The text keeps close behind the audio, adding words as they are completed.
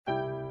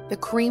The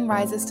cream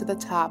rises to the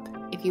top.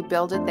 If you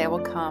build it, they will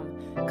come.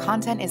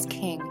 Content is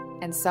king,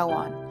 and so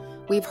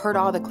on. We've heard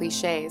all the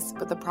cliches,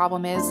 but the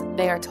problem is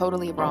they are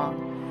totally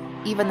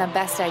wrong. Even the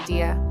best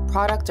idea,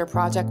 product, or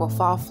project will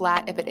fall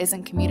flat if it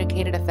isn't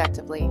communicated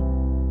effectively.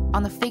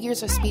 On the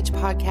Figures of Speech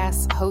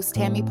podcast, hosts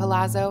Tammy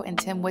Palazzo and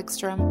Tim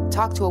Wickstrom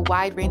talk to a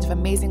wide range of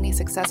amazingly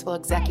successful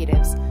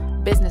executives,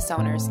 business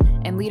owners,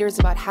 and leaders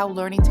about how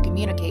learning to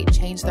communicate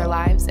changed their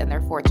lives and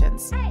their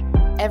fortunes.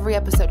 Every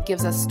episode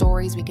gives us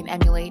stories we can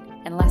emulate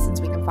and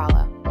lessons we can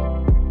follow.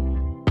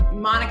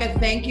 Monica,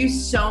 thank you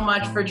so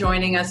much for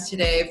joining us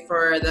today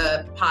for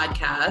the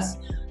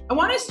podcast. I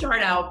want to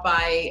start out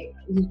by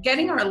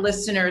getting our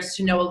listeners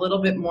to know a little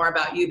bit more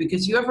about you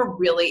because you have a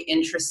really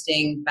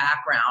interesting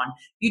background.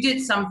 You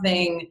did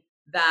something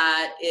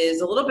that is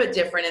a little bit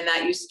different in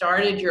that you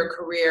started your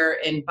career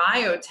in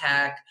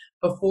biotech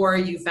before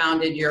you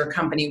founded your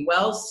company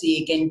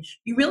WellSeek, and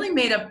you really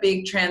made a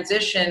big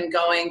transition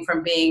going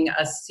from being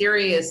a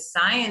serious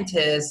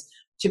scientist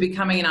to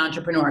becoming an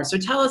entrepreneur. So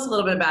tell us a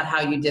little bit about how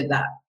you did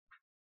that.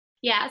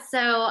 Yeah,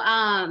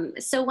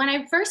 so when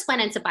I first went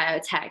into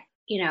biotech,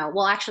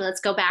 actually, let's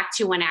go back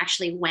to when I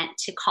actually went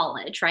to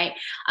college, right?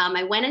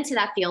 I went into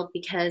that field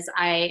because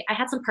I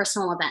had some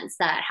personal events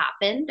that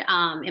happened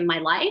in my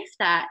life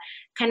that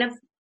kind of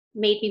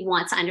made me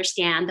want to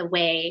understand the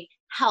way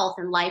health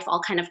and life all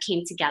kind of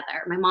came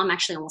together. My mom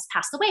actually almost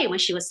passed away when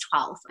she was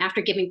 12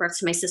 after giving birth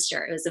to my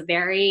sister. It was a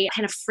very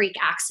kind of freak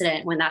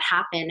accident when that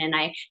happened. And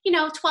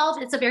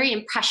 12, it's a very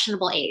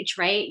impressionable age,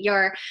 right?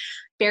 You're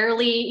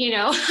barely,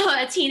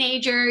 a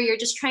teenager. You're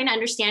just trying to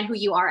understand who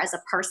you are as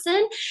a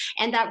person.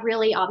 And that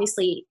really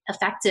obviously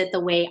affected the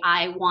way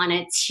I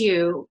wanted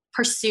to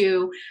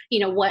pursue,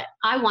 what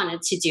I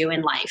wanted to do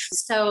in life.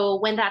 So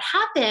when that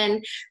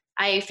happened,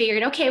 I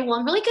figured, okay, well,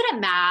 I'm really good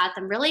at math.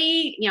 I'm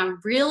really,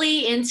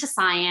 really into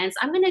science.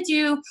 I'm going to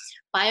do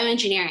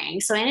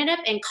bioengineering. So I ended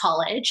up in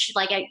college,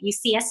 like at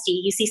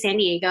UC San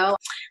Diego,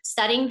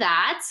 studying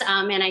that.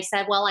 And I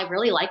said, well, I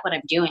really like what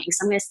I'm doing,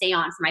 so I'm going to stay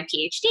on for my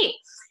PhD.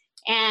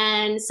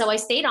 And so I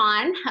stayed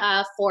on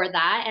for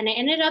that. And I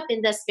ended up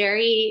in this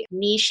very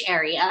niche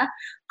area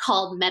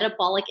called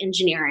metabolic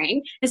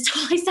engineering. It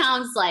totally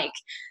sounds like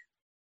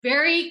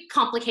very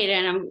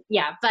complicated.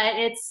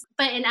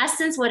 But in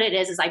essence, what it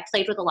is I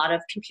played with a lot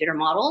of computer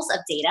models of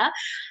data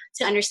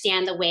to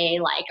understand the way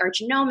like our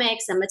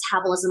genomics and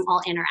metabolism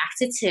all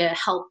interacted to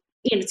help,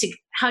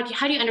 how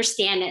do you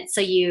understand it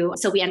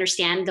so we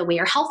understand the way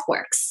our health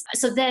works.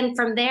 So then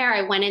from there,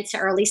 I went into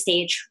early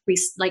stage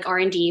like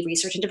R&D,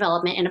 research and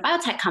development in a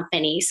biotech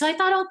company. So I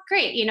thought, oh,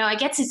 great, I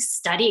get to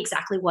study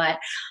exactly what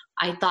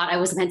I thought I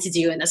was meant to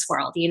do in this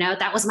world.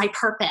 That was my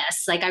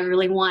purpose. Like I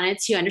really wanted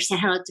to understand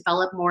how to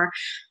develop more,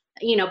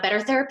 better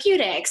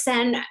therapeutics.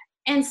 And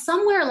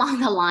somewhere along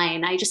the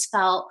line, I just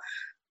felt,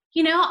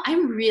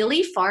 I'm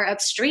really far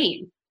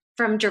upstream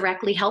from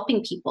directly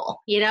helping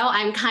people.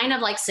 I'm kind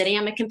of like sitting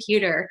on my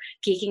computer,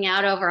 geeking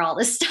out over all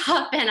this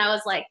stuff. And I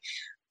was like,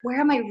 where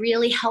am I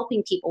really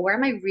helping people? Where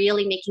am I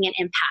really making an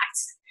impact?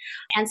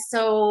 And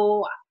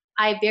so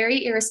I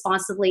very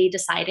irresponsibly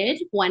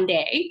decided one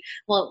day,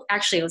 well,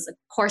 actually it was a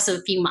course of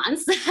a few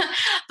months,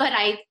 but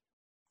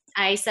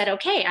I said,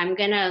 okay, I'm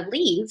going to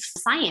leave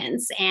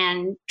science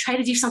and try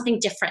to do something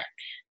different.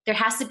 There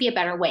has to be a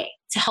better way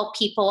to help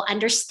people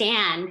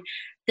understand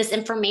this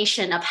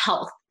information of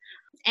health.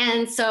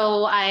 And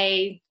so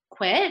I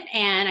quit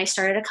and I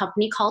started a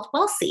company called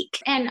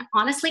WellSeek. And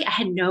honestly, I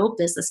had no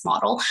business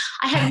model.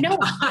 I had no,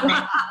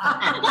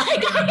 I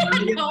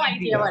had no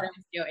idea what I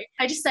was doing.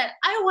 I just said,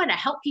 I want to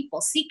help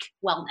people seek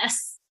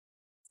wellness.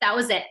 That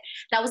was it.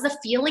 That was the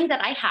feeling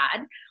that I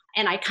had.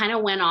 And I kind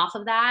of went off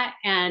of that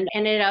and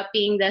ended up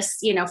being this,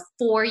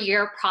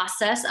 4-year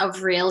process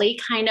of really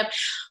kind of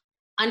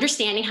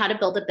understanding how to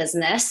build a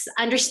business,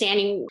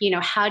 understanding,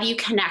 how do you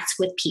connect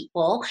with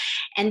people,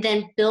 and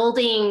then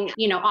building,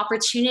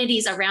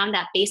 opportunities around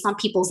that based on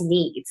people's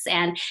needs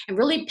and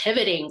really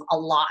pivoting a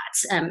lot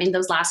in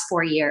those last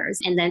 4 years,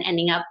 and then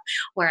ending up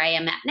where I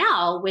am at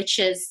now, which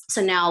is,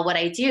 so now what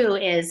I do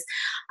is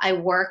I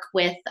work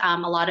with a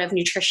lot of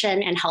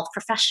nutrition and health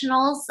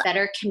professionals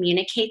better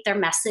communicate their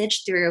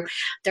message through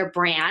their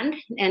brand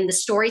and the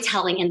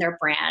storytelling in their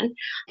brand,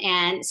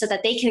 and so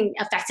that they can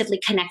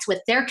effectively connect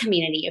with their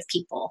community of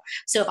people.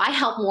 So if I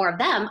help more of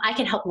them, I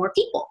can help more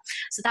people.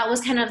 So that was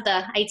kind of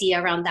the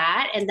idea around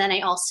that. And then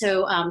I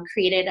also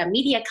created a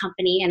media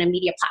company and a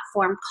media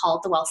platform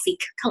called the WellSeek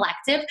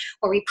Collective,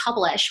 where we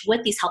publish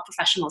with these health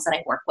professionals that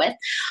I work with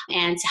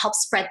and to help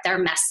spread their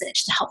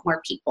message to help more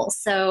people.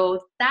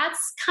 So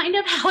that's kind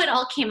of how it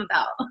all came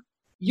about.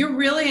 You're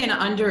really an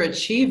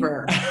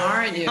underachiever,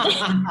 aren't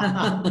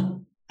you?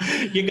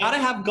 You got to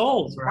have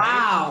goals, right?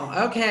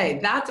 Wow. Okay.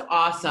 That's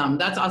awesome.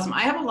 That's awesome.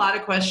 I have a lot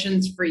of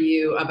questions for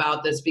you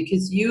about this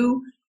because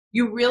you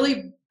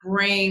really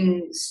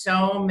bring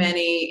so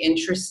many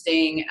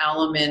interesting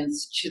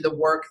elements to the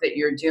work that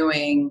you're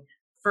doing.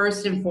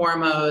 First and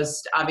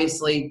foremost,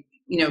 obviously,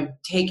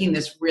 taking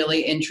this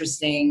really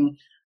interesting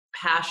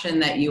passion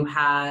that you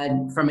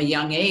had from a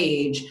young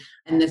age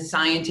and the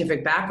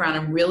scientific background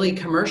and really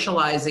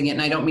commercializing it,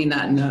 and I don't mean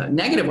that in a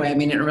negative way, I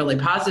mean it in a really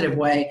positive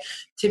way,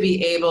 to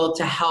be able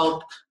to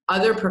help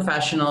other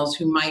professionals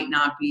who might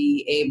not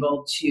be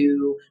able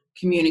to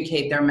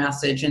communicate their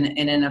message in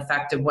an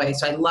effective way.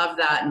 So I love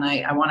that, and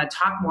I want to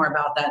talk more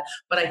about that.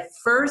 But I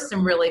first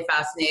am really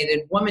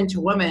fascinated, woman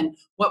to woman,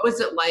 what was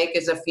it like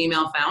as a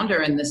female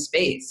founder in this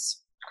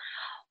space?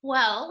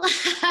 Well,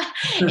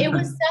 it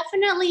was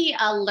definitely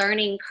a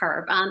learning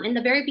curve. In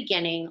the very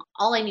beginning,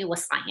 all I knew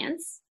was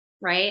science,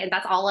 right? And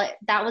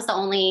that was the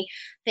only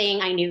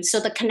thing I knew. So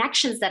the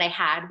connections that I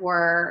had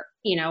were,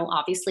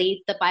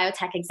 obviously the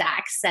biotech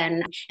execs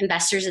and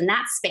investors in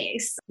that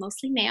space,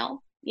 mostly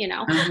male.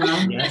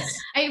 Yes.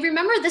 I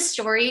remember this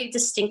story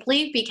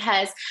distinctly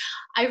because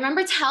I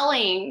remember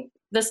telling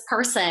this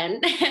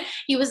person,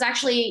 he was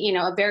actually,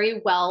 a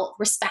very well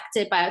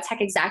respected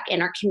biotech exec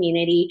in our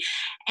community.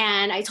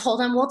 And I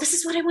told him, well, this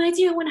is what I want to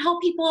do. I want to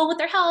help people with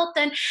their health.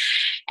 And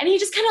he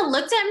just kind of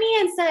looked at me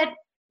and said,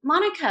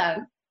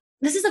 Monica,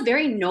 this is a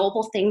very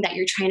noble thing that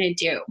you're trying to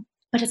do,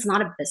 but it's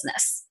not a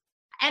business.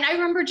 And I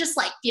remember just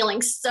like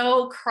feeling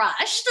so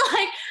crushed.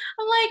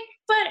 I'm like,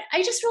 but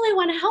I just really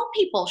want to help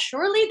people.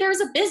 Surely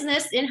there's a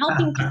business in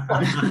helping people.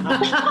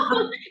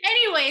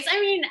 Anyways, I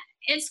mean,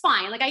 it's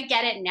fine. Like I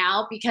get it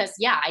now because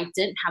I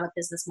didn't have a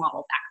business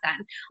model back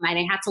then. And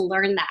I had to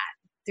learn that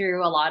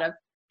through a lot of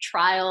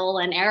trial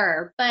and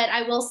error. But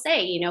I will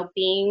say,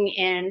 being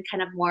in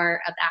kind of more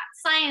of that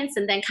science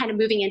and then kind of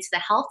moving into the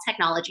health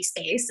technology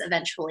space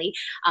eventually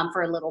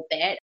for a little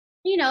bit,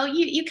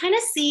 you kind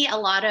of see a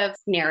lot of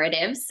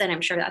narratives, and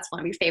I'm sure that's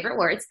one of your favorite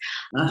words.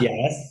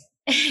 Yes.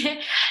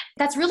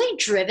 That's really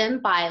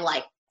driven by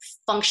like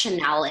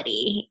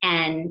functionality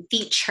and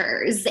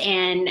features.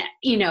 And,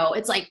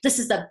 it's like, this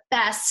is the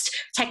best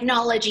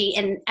technology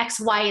in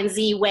X, Y, and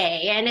Z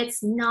way. And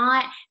it's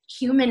not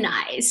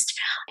humanized.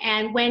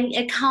 And when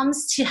it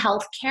comes to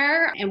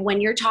healthcare and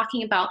when you're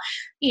talking about,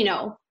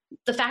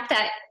 the fact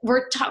that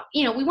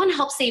we want to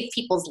help save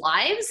people's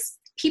lives,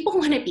 people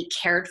want to be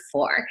cared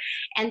for.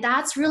 And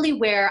that's really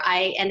where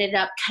I ended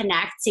up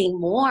connecting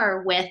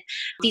more with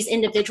these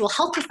individual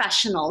health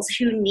professionals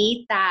who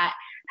need that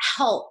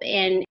help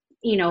in,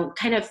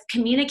 kind of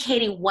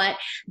communicating what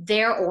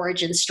their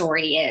origin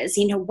story is,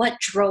 what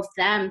drove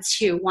them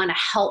to want to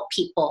help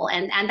people.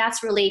 And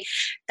that's really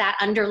that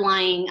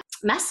underlying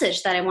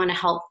message that I want to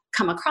help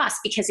come across,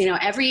 because,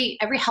 every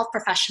health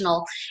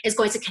professional is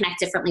going to connect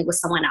differently with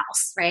someone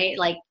else, right?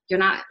 Like you're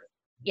not,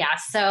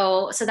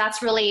 so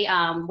that's really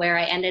where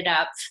I ended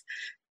up.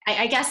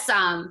 I guess,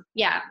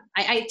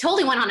 I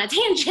totally went on a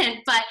tangent,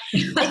 but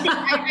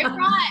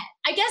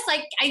I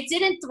think I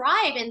didn't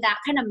thrive in that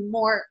kind of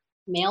more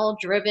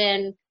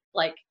male-driven,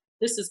 like,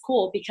 this is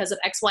cool because of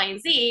X, Y, and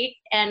Z.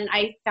 And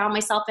I found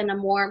myself in a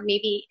more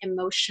maybe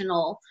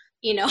emotional,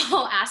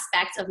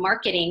 aspect of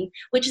marketing,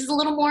 which is a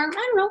little more,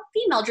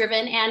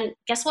 female-driven. And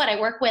guess what? I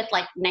work with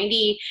like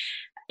 90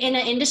 in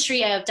an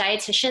industry of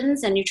dietitians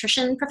and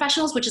nutrition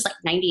professionals, which is like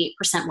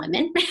 98%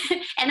 women.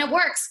 And it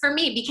works for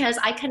me because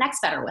I connect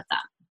better with them.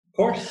 Of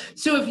course.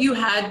 So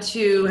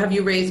have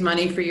you raised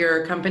money for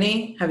your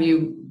company? Have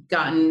you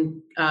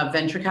gotten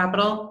venture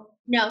capital?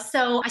 No.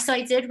 So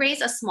I did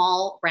raise a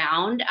small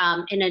round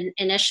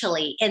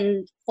initially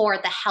for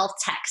the health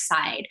tech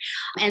side.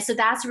 And so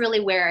that's really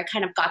where I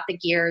kind of got the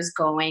gears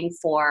going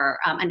for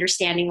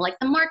understanding like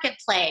the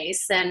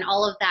marketplace and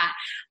all of that.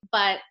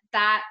 But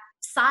that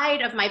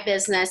side of my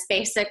business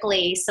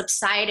basically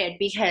subsided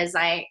because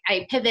I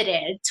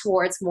pivoted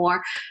towards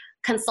more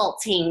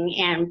consulting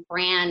and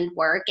brand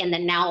work, and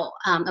then now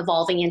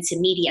evolving into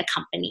media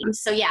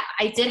companies. So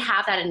I did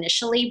have that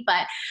initially,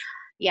 but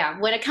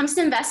when it comes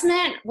to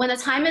investment, when the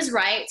time is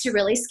right to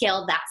really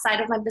scale that side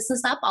of my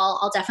business up,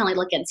 I'll definitely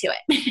look into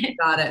it.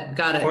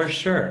 Got it. For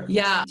sure.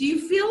 Yeah. Do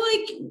you feel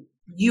like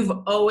you've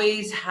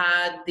always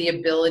had the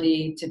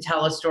ability to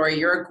tell a story?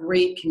 You're a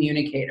great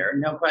communicator,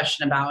 no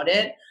question about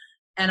it.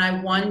 And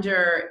I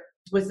wonder,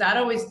 was that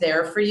always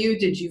there for you?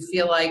 Did you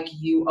feel like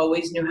you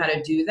always knew how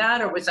to do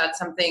that? Or was that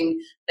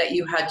something that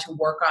you had to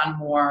work on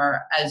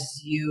more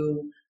as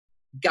you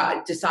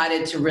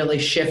decided to really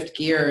shift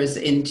gears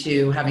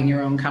into having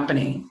your own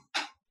company?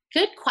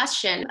 Good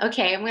question.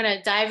 Okay, I'm going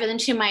to dive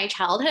into my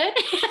childhood.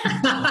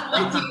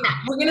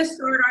 We're going to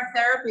start our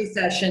therapy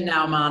session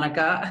now,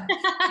 Monica.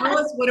 Tell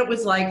us what it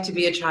was like to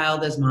be a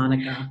child as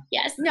Monica.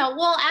 Yes. No,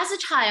 well, as a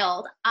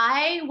child,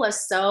 I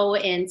was so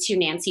into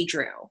Nancy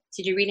Drew.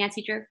 Did you read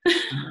Nancy Drew?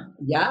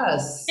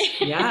 Yes.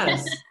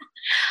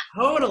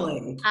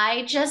 Totally.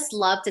 I just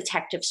love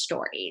detective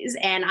stories.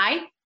 And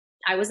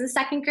I was in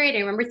second grade. I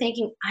remember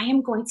thinking, I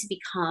am going to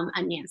become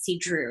a Nancy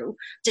Drew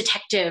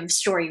detective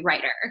story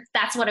writer.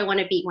 That's what I want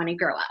to be when I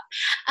grow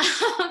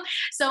up.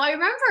 So I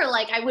remember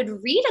I would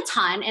read a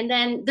ton. And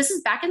then this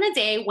is back in the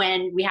day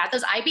when we had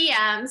those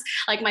IBMs,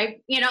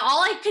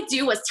 all I could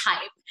do was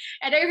type.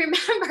 And I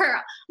remember,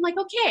 I'm like,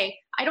 okay,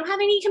 I don't have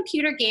any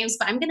computer games,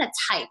 but I'm going to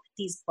type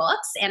these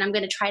books and I'm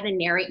going to try to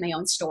narrate my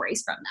own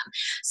stories from them.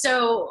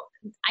 So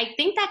I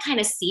think that kind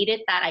of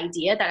seeded that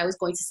idea that I was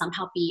going to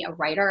somehow be a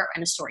writer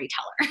and a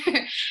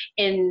storyteller.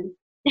 And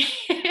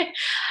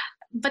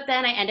but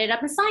then I ended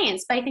up in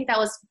science. But I think that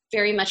was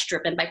very much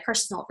driven by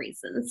personal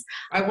reasons.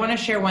 I want to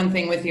share one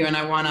thing with you, and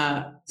I want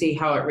to see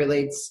how it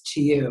relates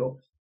to you.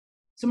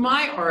 So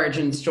my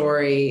origin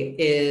story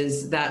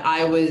is that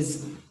I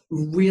was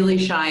really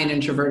shy and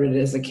introverted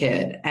as a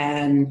kid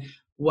and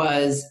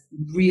was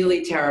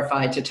really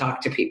terrified to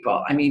talk to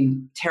people. I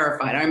mean,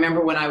 terrified. I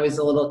remember when I was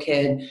a little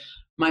kid,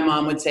 my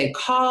mom would say,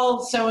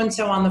 call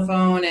so-and-so on the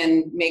phone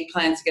and make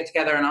plans to get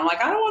together. And I'm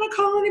like, I don't want to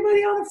call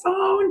anybody on the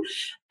phone.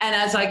 And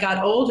as I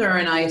got older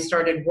and I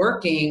started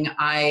working,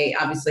 I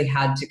obviously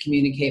had to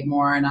communicate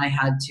more and I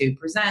had to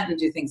present and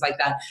do things like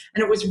that.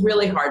 And it was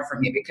really hard for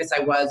me because I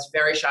was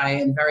very shy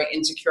and very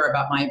insecure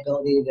about my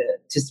ability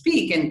to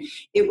speak. And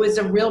it was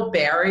a real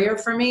barrier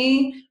for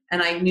me.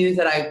 And I knew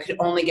that I could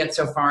only get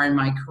so far in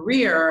my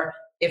career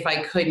if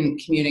I couldn't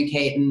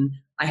communicate. And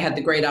I had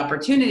the great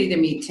opportunity to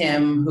meet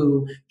Tim,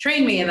 who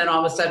trained me. And then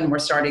all of a sudden we're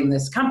starting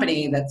this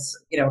company that's,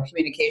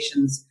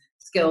 communications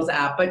skills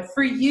app. But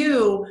for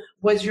you,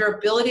 was your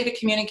ability to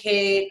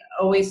communicate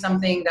always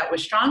something that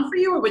was strong for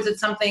you? Or was it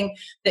something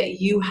that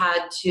you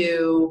had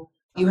to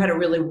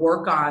really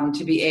work on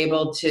to be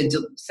able to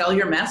sell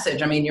your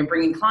message? I mean, you're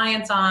bringing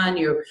clients on,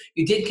 you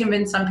did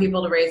convince some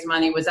people to raise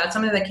money. Was that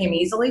something that came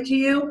easily to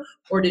you?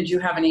 Or did you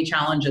have any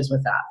challenges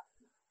with that?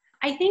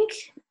 I think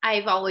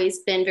I've always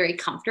been very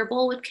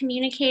comfortable with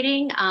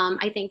communicating.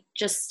 I think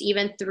just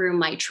even through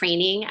my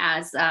training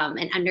as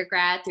an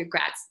undergrad, through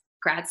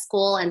grad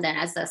school, and then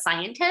as a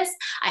scientist,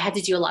 I had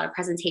to do a lot of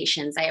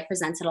presentations. I have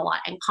presented a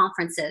lot in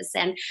conferences,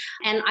 and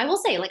I will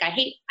say, like, I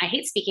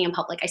hate speaking in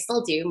public. I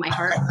still do. My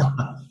heart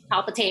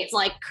palpitates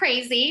like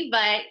crazy,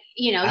 but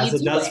as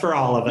it does for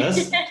all of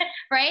us,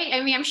 right?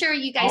 I mean, I'm sure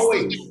you guys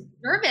still get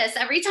nervous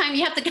every time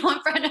you have to go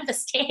in front of a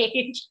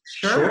stage.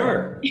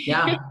 Sure.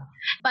 Yeah.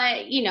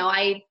 But,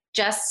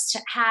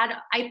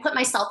 I put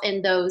myself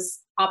in those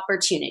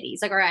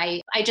opportunities.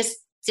 I just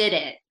did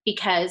it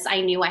because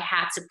I knew I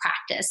had to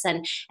practice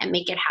and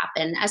make it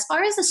happen. As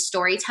far as the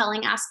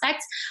storytelling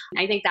aspect,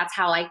 I think that's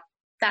how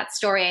that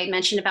story I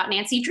mentioned about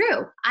Nancy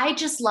Drew. I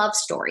just love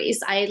stories.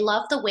 I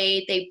love the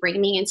way they bring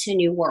me into a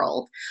new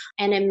world,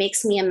 and it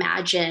makes me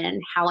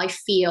imagine how I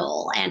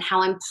feel and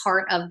how I'm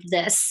part of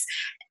this,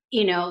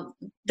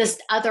 this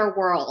other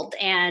world.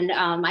 And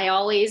I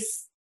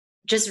always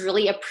just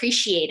really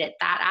appreciated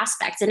that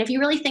aspect. And if you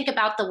really think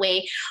about the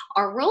way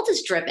our world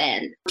is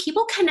driven,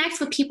 people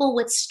connect with people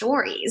with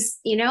stories,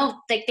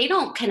 like they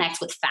don't connect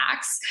with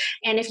facts.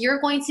 And if you're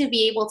going to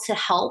be able to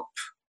help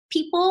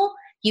people,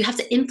 you have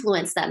to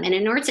influence them. And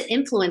in order to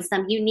influence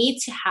them, you need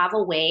to have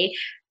a way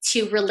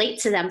to relate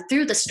to them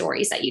through the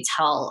stories that you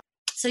tell.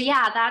 So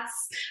yeah,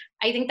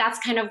 I think that's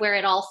kind of where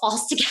it all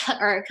falls together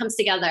or comes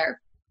together.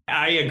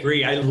 I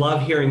agree. I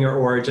love hearing your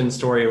origin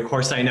story. Of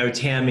course, I know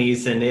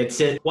Tammy's, and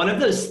it's one of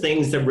those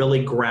things that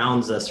really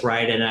grounds us,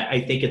 right? And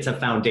I think it's a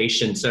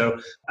foundation. So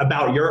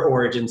about your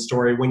origin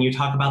story, when you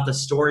talk about the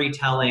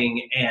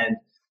storytelling and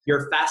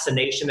your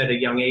fascination at a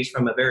young age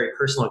from a very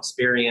personal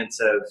experience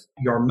of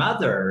your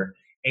mother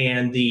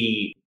and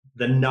the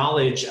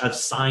knowledge of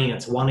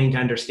science, wanting to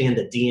understand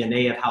the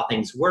DNA of how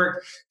things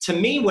work, to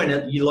me,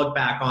 when you look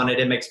back on it,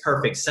 it makes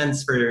perfect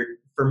sense for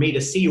me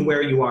to see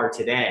where you are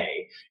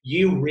today.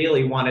 You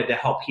really wanted to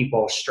help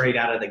people straight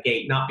out of the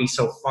gate, not be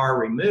so far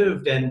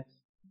removed. And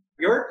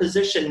you're in a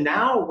position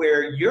now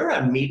where you're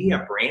a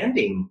media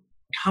branding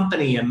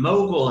company and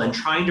mogul and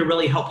trying to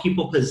really help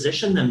people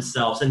position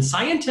themselves. And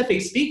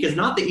scientific speak is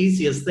not the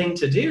easiest thing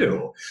to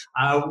do.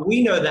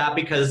 We know that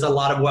because a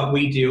lot of what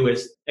we do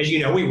is, as you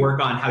know, we work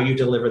on how you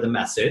deliver the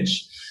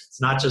message. It's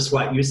not just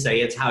what you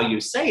say, it's how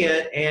you say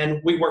it. And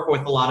we work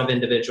with a lot of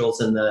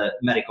individuals in the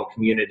medical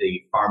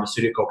community,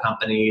 pharmaceutical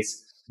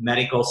companies,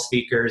 medical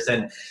speakers,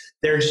 and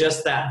there's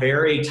just that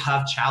very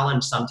tough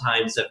challenge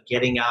sometimes of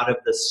getting out of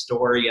the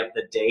story of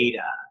the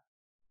data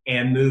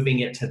and moving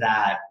it to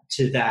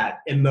that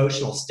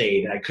emotional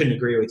state. I couldn't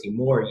agree with you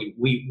more.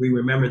 We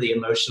remember the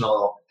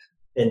emotional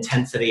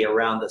intensity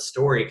around the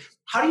story.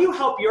 How do you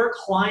help your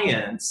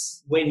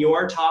clients when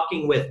you're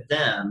talking with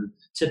them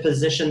to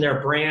position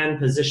their brand,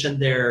 position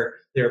their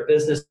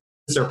business,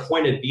 their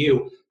point of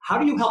view? How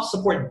do you help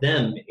support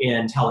them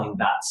in telling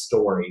that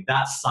story,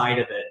 that side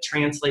of it,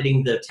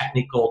 translating the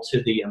technical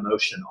to the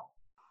emotional?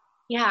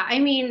 Yeah, I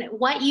mean,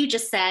 what you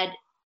just said,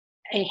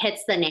 it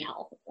hits the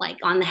nail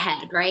on the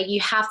head, right?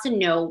 You have to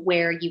know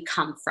where you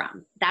come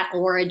from, that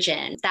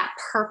origin, that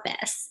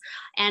purpose.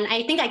 And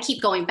I think I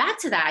keep going back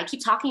to that. I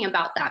keep talking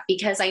about that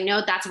because I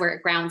know that's where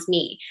it grounds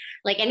me.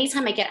 Like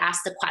anytime I get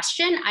asked a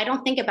question, I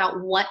don't think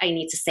about what I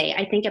need to say.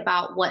 I think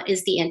about what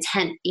is the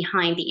intent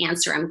behind the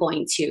answer I'm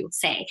going to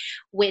say,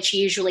 which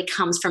usually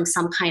comes from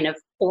some kind of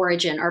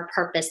origin or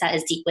purpose that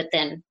is deep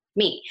within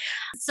me.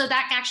 So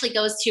that actually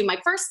goes to my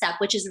first step,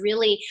 which is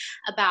really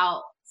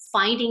about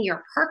finding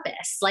your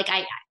purpose.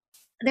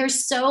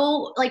 there's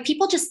so like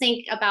people just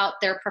think about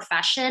their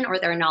profession or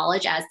their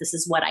knowledge as this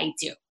is what I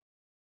do.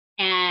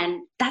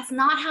 And that's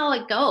not how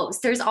it goes.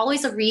 There's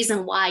always a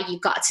reason why you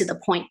got to the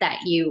point that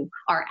you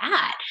are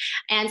at.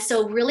 And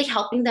so really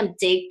helping them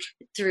dig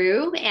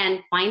through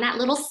and find that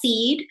little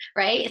seed,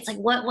 right? It's like,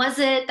 what was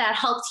it that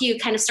helped you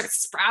kind of start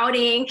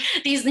sprouting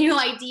these new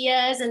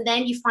ideas? And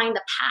then you find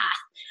the path,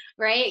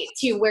 right,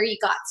 to where you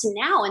got to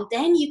now. And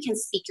then you can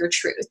speak your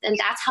truth. And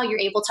that's how you're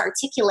able to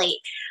articulate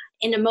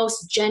in the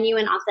most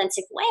genuine,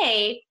 authentic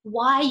way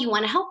why you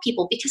want to help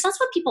people, because that's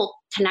what people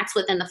connect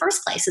with in the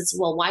first place. It's,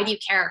 well, why do you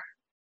care?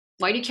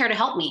 Why do you care to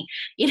help me?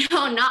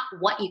 Not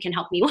what you can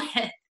help me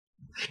with.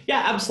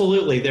 Yeah,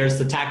 absolutely. There's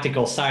the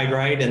tactical side,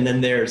 right? And then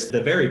there's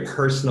the very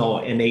personal,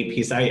 innate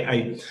piece.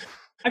 I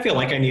feel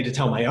like I need to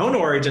tell my own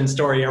origin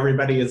story.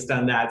 Everybody has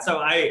done that. So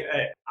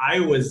I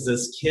was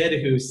this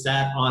kid who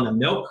sat on a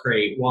milk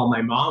crate while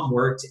my mom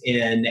worked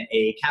in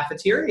a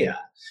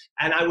cafeteria.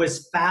 And I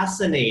was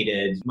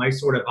fascinated. My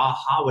sort of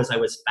aha was I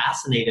was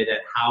fascinated at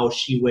how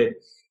she would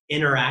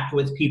interact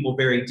with people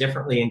very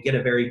differently and get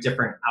a very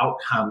different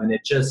outcome. And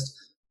it just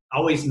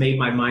always made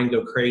my mind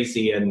go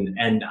crazy.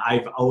 And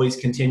I've always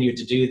continued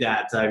to do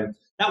that. I'm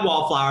that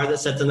wallflower that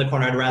sits in the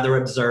corner. I'd rather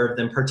observe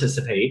than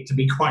participate, to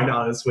be quite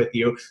honest with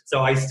you.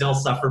 So I still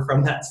suffer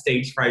from that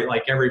stage fright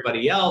like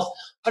everybody else.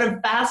 But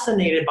I'm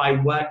fascinated by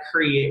what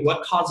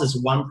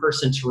causes one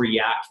person to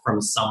react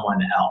from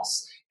someone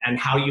else, and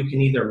how you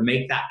can either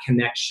make that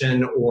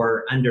connection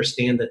or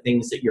understand the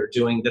things that you're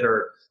doing that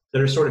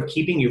are sort of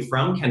keeping you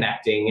from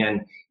connecting.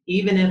 And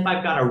even if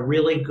I've got a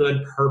really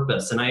good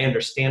purpose and I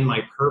understand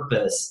my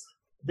purpose,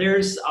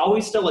 there's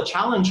always still a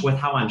challenge with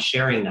how I'm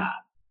sharing that,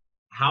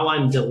 how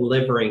I'm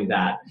delivering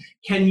that.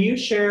 Can you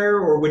share,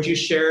 or would you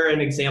share an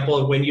example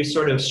of when you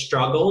sort of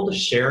struggled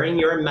sharing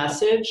your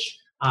message,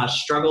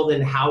 struggled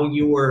in how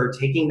you were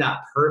taking that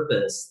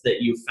purpose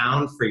that you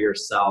found for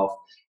yourself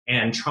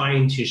and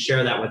trying to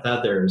share that with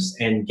others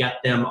and get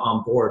them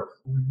on board?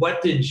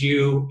 What did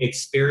you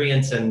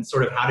experience, and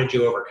sort of how did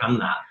you overcome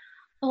that?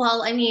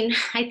 Well, I mean,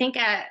 I think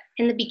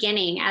in the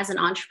beginning as an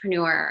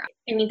entrepreneur,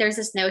 there's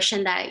this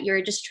notion that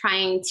you're just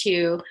trying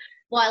to,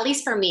 well, at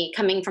least for me,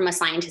 coming from a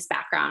scientist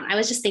background, I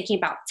was just thinking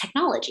about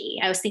technology.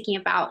 I was thinking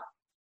about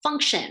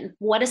function.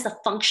 What is the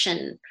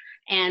function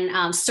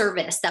and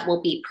service that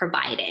will be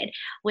provided,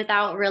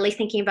 without really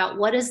thinking about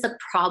what is the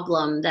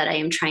problem that I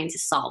am trying to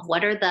solve?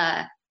 What are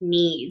the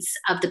needs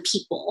of the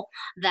people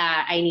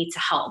that I need to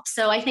help?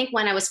 So I think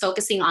when I was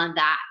focusing on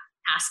that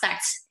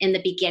aspect in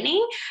the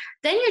beginning,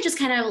 then you're just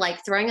kind of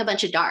like throwing a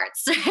bunch of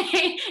darts,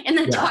 right, in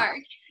the dark.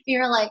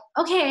 You're like,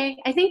 okay,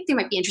 I think they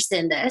might be interested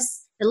in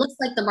this. It looks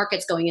like the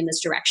market's going in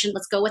this direction.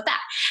 Let's go with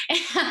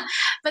that.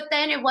 But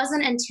then it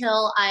wasn't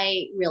until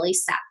I really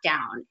sat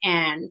down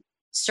and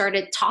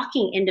started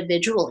talking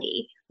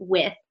individually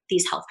with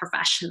these health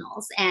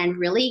professionals and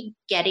really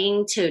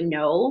getting to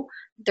know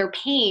their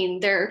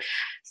pain, their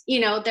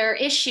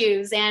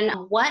issues, and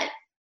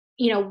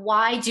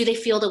why do they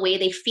feel the way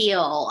they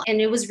feel? And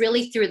it was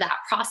really through that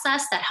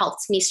process that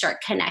helped me start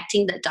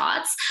connecting the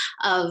dots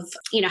of,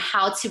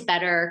 how to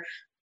better,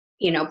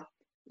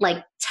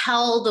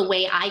 tell the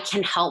way I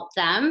can help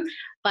them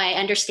by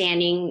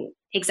understanding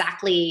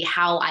exactly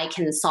how I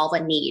can solve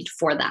a need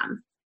for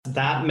them.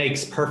 That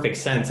makes perfect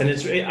sense. And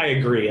I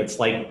agree. It's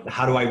like,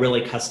 how do I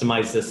really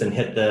customize this and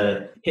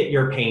hit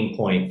your pain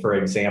point, for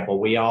example?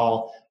 We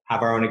all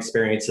have our own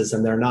experiences,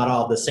 and they're not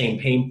all the same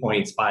pain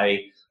points by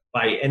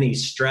any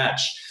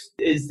stretch.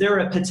 Is there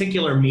a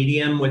particular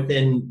medium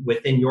within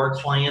your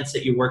clients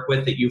that you work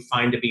with that you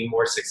find to be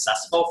more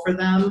successful for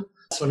them?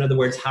 So in other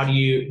words, how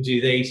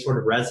do they sort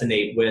of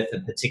resonate with a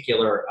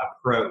particular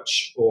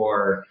approach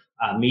or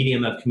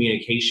medium of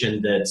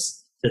communication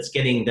that's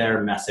getting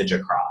their message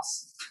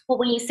across? Well,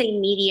 when you say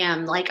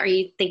medium, are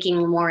you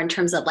thinking more in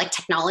terms of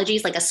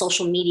technologies, like a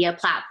social media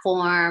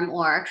platform,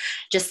 or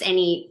just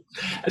any?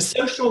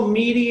 Social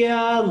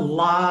media,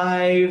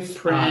 live,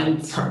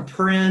 print,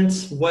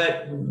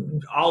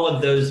 all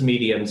of those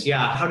mediums.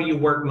 Yeah. How do you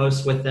work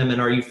most with them?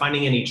 And are you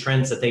finding any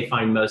trends that they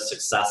find most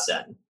success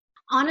in?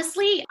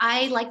 Honestly,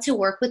 I like to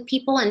work with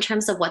people in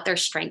terms of what their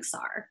strengths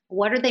are.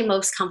 What are they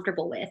most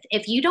comfortable with?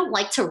 If you don't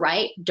like to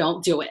write,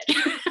 don't do it.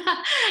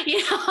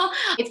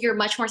 If you're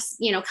much more,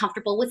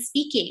 comfortable with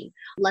speaking,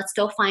 let's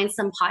go find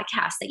some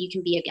podcasts that you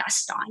can be a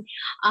guest on.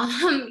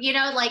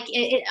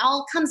 It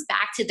all comes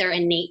back to their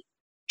innate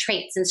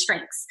traits and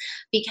strengths.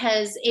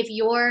 Because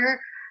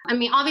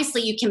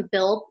obviously you can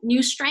build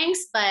new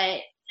strengths,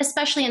 but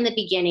especially in the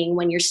beginning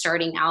when you're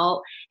starting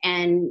out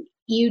and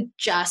you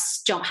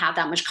just don't have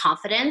that much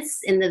confidence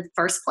in the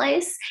first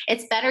place,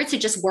 it's better to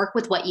just work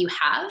with what you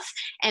have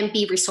and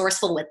be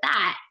resourceful with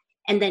that,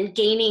 and then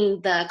gaining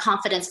the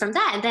confidence from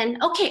that. And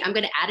then, okay, I'm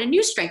going to add a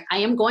new strength. I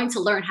am going to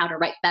learn how to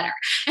write better.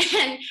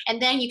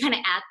 and then you kind of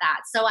add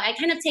that. So I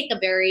kind of take a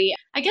very,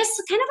 kind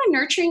of a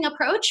nurturing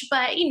approach,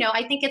 but,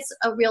 I think it's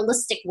a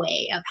realistic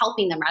way of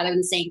helping them rather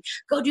than saying,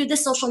 go do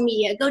this social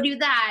media, go do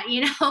that,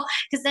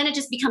 because then it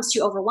just becomes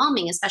too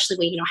overwhelming, especially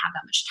when you don't have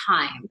that much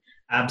time.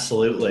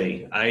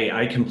 Absolutely.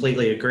 I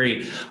completely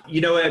agree.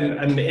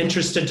 I'm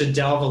interested to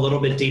delve a little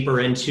bit deeper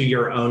into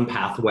your own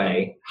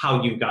pathway,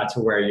 how you got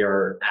to where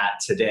you're at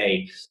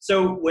today.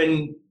 So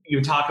when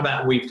we've talked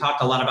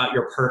a lot about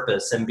your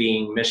purpose and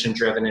being mission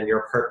driven and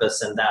your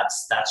purpose, and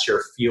that's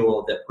your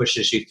fuel that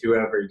pushes you through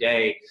every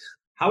day.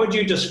 How would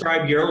you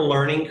describe your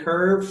learning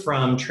curve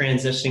from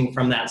transitioning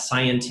from that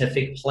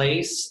scientific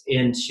place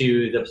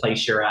into the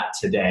place you're at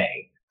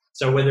today?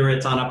 So whether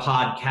it's on a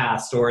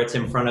podcast or it's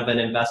in front of an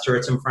investor,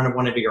 it's in front of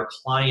one of your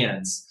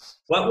clients,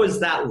 what was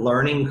that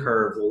learning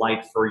curve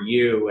like for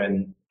you,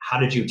 and how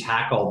did you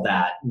tackle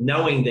that,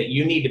 knowing that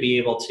you need to be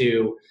able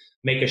to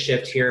make a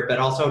shift here, but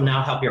also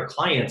now help your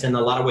clients in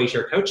a lot of ways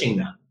you're coaching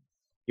them?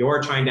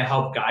 You're trying to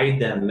help guide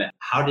them.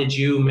 How did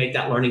you make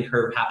that learning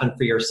curve happen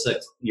for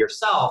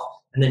yourself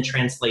and then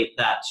translate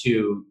that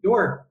to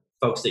your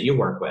folks that you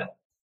work with?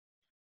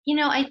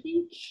 I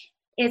think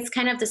it's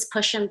kind of this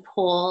push and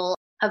pull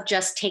of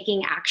just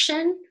taking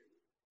action,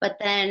 but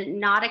then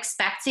not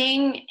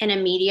expecting an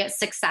immediate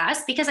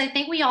success, because I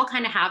think we all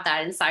kind of have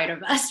that inside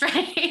of us,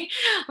 right?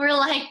 We're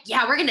like,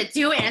 yeah, we're going to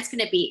do it and it's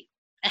going to be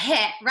a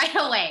hit right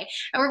away.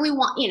 Or we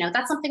want,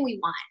 that's something we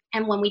want.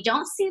 And when we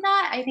don't see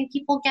that, I think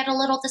people get a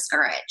little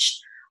discouraged.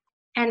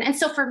 And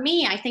so for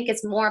me, I think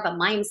it's more of a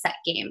mindset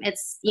game.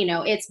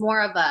 It's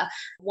more of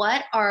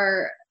what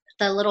are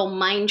the little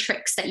mind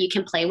tricks that you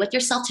can play with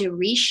yourself to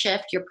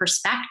reshift your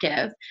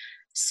perspective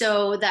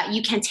so that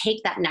you can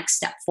take that next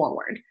step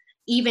forward,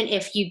 even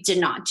if you did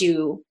not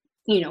do,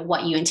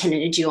 what you intended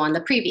to do on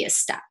the previous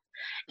step.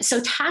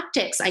 So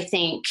tactics, I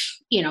think,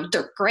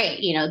 they're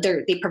great.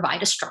 They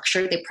provide a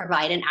structure, they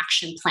provide an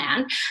action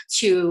plan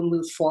to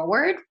move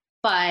forward,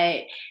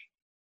 but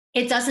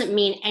it doesn't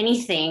mean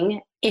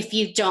anything if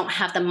you don't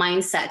have the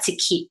mindset to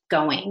keep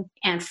going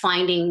and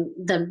finding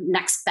the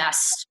next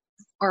best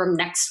or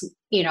next,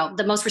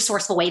 the most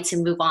resourceful way to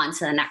move on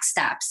to the next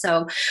step.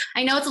 So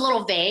I know it's a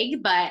little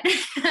vague, but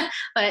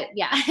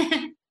yeah.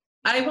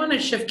 I want to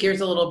shift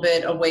gears a little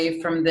bit away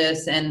from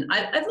this. And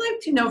I'd like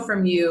to know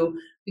from you,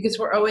 because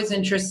we're always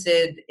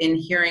interested in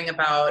hearing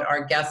about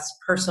our guests'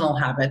 personal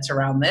habits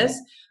around this.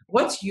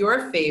 What's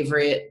your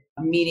favorite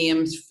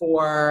mediums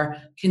for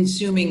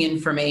consuming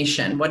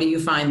information? What do you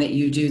find that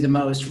you do the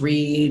most?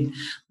 Read,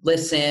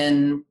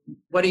 listen?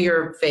 What are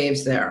your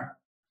faves there?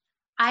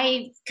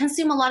 I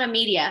consume a lot of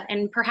media,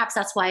 and perhaps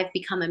that's why I've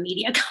become a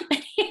media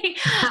company.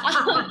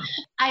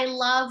 I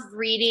love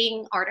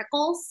reading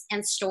articles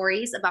and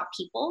stories about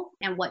people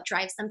and what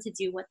drives them to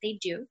do what they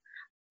do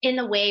in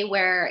a way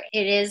where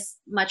it is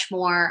much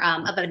more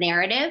of a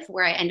narrative,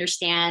 where I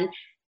understand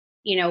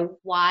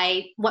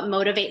what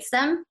motivates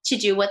them to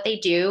do what they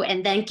do,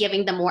 and then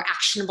giving them more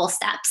actionable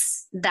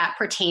steps that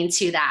pertain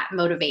to that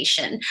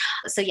motivation.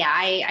 So yeah,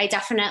 I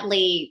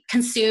definitely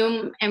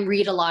consume and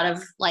read a lot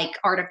of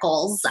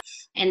articles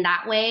in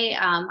that way.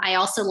 I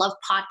also love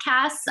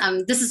podcasts.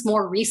 This is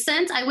more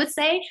recent, I would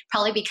say,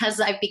 probably because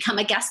I've become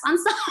a guest on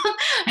some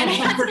and I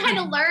have to kind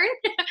of learn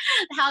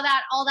how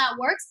all that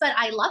works, but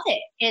I love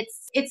it.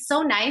 It's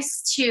so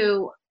nice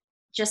to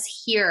just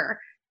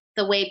hear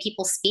the way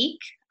people speak.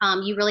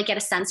 You really get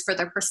a sense for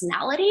their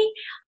personality,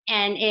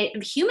 and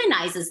it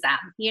humanizes them,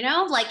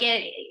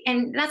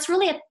 and that's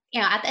really,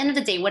 at the end of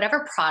the day,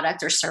 whatever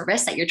product or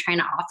service that you're trying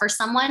to offer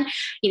someone,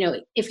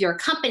 if you're a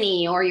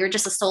company or you're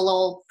just a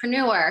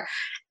solopreneur,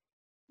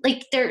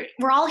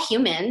 we're all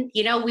human,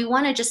 we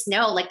want to just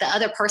know the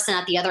other person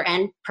at the other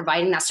end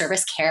providing that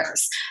service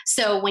cares.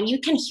 So when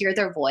you can hear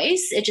their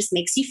voice, it just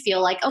makes you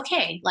feel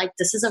okay,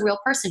 this is a real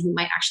person who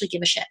might actually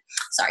give a shit.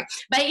 Sorry,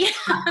 but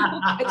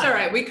it's all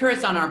right. We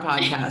curse on our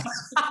podcast.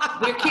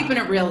 We're keeping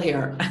it real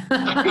here.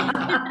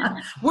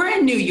 We're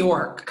in New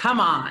York. Come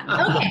on.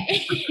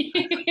 Okay.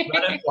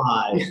 Let it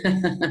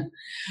fly.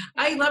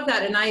 I love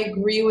that. And I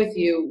agree with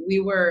you. We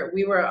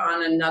were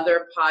on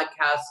another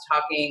podcast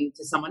talking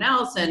to someone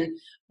else, and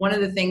one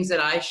of the things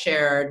that I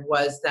shared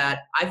was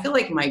that I feel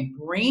like my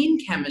brain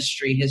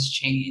chemistry has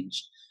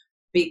changed,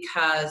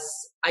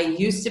 because I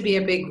used to be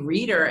a big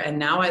reader and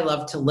now I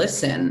love to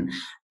listen.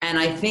 And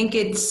I think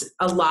it's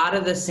a lot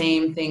of the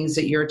same things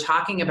that you're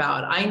talking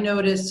about. I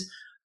notice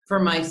for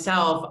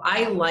myself,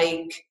 I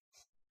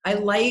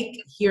like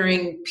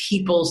hearing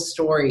people's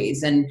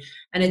stories. And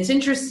it's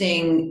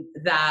interesting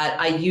that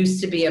I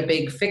used to be a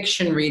big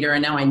fiction reader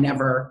and now I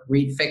never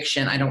read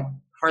fiction. I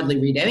don't hardly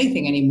read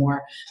anything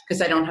anymore because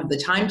I don't have the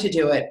time to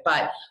do it.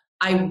 But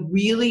I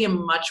really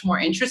am much more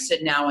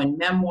interested now in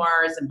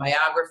memoirs and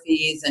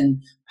biographies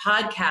and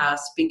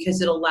podcasts, because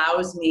it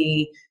allows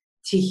me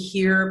to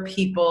hear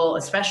people,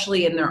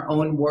 especially in their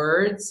own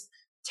words,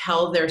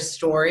 tell their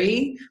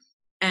story.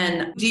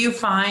 And do you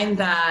find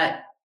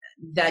that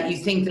you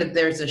think that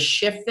there's a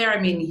shift there? I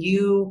mean,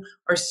 you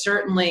are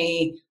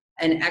certainly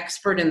an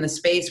expert in the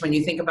space when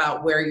you think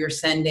about where you're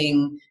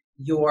sending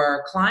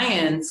your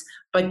clients,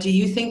 but do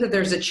you think that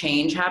there's a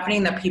change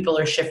happening, that people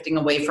are shifting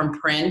away from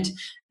print,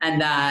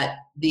 and that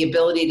the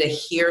ability to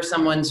hear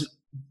someone's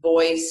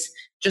voice,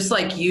 just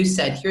like you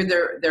said, hear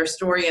their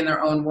story in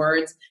their own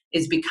words,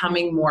 is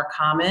becoming more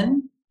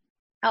common?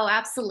 Oh,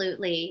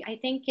 absolutely. I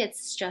think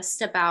it's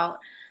just about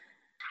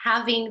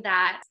having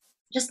that,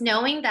 just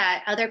knowing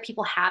that other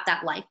people have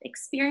that life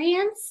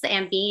experience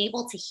and being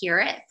able to hear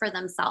it for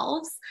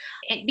themselves.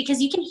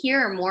 Because you can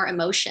hear more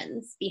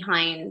emotions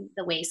behind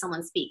the way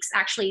someone speaks,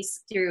 actually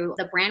through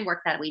the brand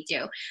work that we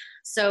do.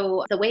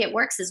 So the way it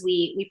works is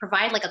we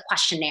provide like a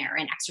questionnaire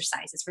and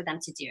exercises for them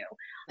to do.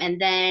 And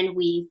then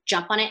we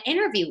jump on an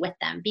interview with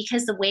them,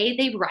 because the way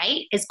they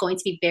write is going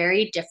to be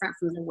very different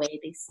from the way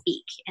they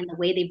speak and the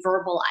way they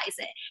verbalize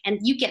it. And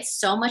you get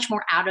so much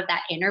more out of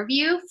that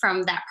interview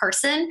from that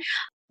person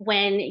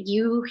when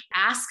you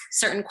ask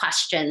certain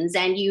questions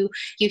and you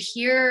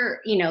hear,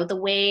 the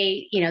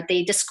way,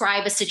 they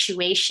describe a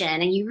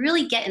situation, and you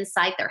really get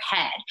inside their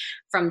head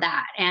from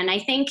that. And I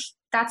think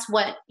that's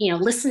what,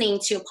 listening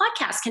to a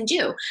podcast can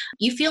do.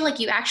 You feel like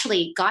you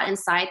actually got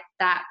inside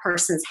that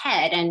person's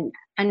head and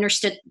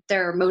understood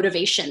their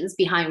motivations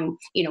behind,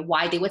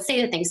 why they would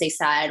say the things they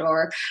said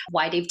or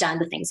why they've done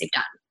the things they've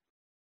done.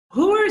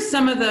 Who are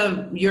some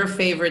of your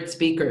favorite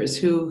speakers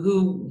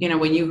who,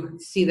 when you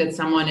see that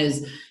someone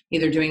is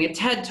either doing a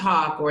TED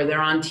Talk or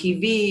they're on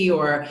TV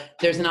or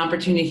there's an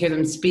opportunity to hear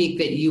them speak,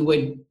 that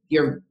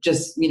you're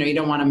just, you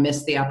don't want to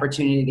miss the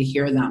opportunity to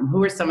hear them?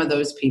 Who are some of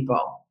those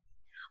people?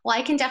 Well,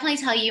 I can definitely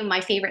tell you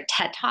my favorite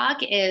TED Talk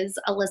is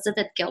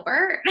Elizabeth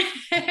Gilbert.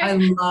 I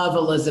love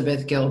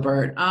Elizabeth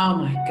Gilbert. Oh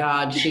my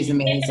God, she's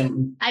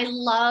amazing. I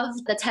love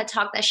the TED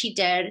Talk that she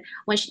did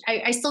when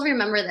I still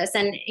remember this,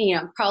 and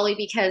probably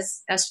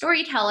because as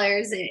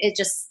storytellers, it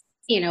just,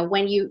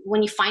 when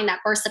you find that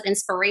burst of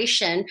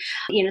inspiration,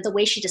 the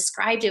way she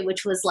described it,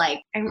 which was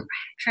like, I'm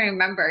trying to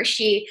remember,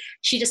 she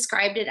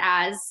described it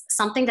as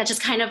something that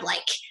just kind of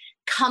like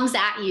comes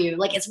at you,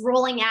 like it's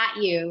rolling at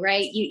you,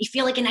 right? You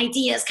feel like an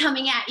idea is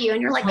coming at you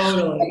and you're like,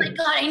 totally. Oh my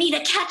God, I need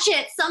to catch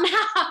it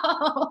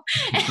somehow.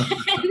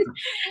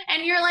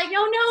 and you're like,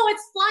 oh no,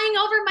 it's flying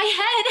over my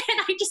head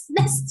and I just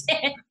missed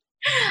it.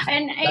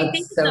 And That's I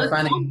think so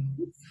funny.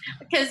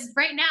 Because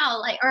right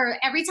now, or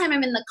every time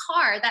I'm in the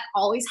car, that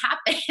always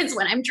happens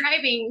when I'm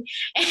driving.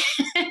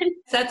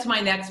 That's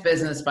my next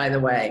business, by the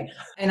way.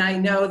 And I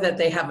know that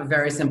they have a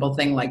very simple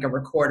thing like a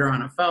recorder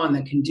on a phone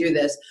that can do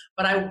this,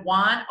 but I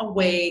want a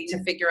way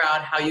to figure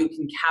out how you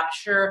can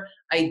capture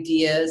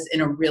ideas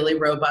in a really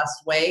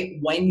robust way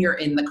when you're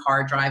in the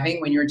car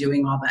driving, when you're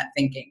doing all that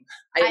thinking.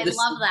 I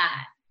love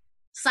that.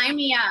 Sign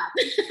me up.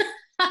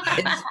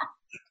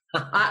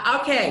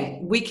 Okay,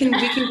 we can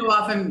go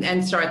off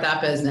and start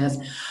that business.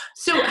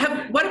 So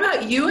what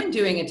about you in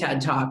doing a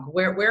TED Talk?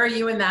 Where are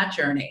you in that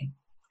journey?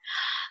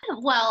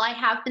 Well, I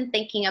have been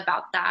thinking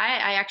about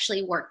that. I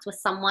actually worked with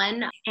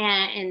someone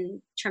and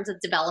in terms of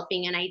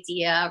developing an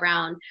idea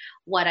around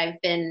what I've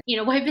been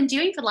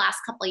doing for the last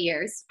couple of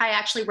years. I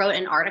actually wrote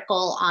an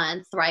article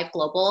on Thrive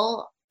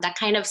Global that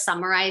kind of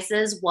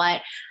summarizes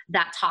what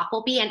that talk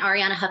will be. And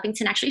Arianna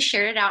Huffington actually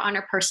shared it out on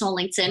her personal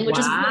LinkedIn, which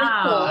is really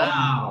cool.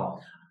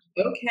 Wow.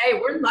 Okay,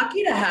 we're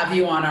lucky to have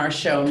you on our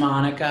show,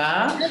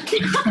 Monica.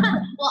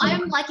 Well,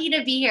 I'm lucky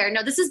to be here.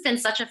 No, this has been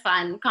such a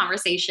fun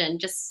conversation,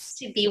 just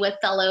to be with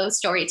fellow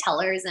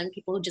storytellers and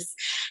people who just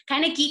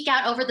kind of geek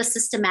out over the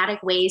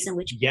systematic ways in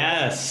which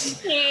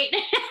yes.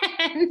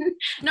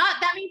 Not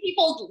that many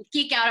people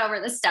geek out over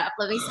this stuff,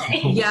 let me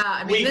say. Yeah,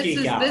 I mean,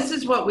 this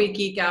is what we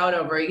geek out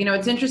over.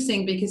 It's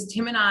interesting because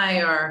Tim and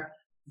I are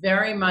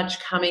very much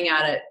coming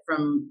at it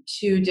from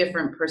two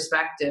different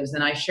perspectives,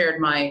 and I shared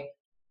my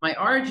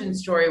origin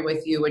story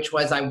with you, which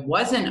was I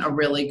wasn't a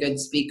really good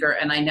speaker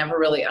and I never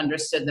really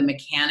understood the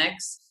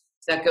mechanics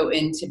that go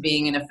into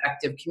being an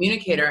effective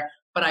communicator,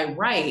 but I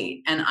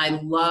write and I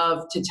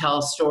love to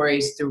tell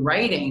stories through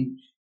writing.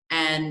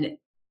 And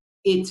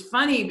it's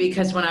funny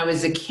because when I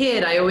was a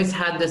kid, I always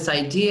had this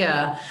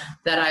idea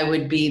that I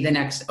would be the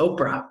next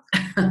Oprah.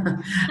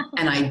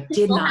 And I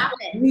did not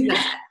do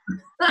that.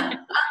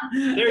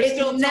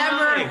 It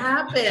never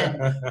happened.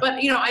 But,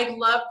 I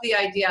love the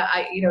idea.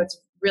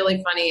 It's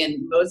really funny,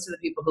 and most of the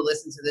people who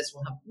listen to this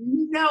will have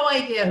no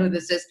idea who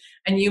this is,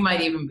 and you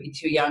might even be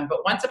too young.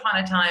 But once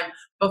upon a time,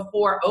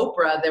 before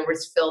Oprah, there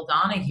was Phil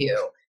Donahue.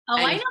 Oh,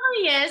 I know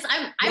who he is.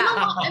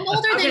 I'm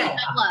older than you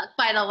look,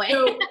 by the way.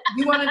 So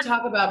you want to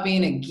talk about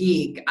being a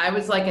geek. I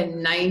was like a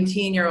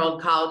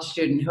 19-year-old college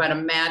student who had a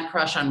mad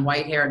crush on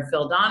white-haired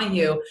Phil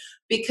Donahue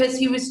because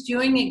he was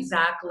doing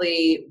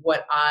exactly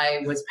what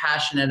I was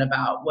passionate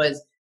about,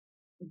 was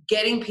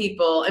getting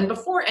people, and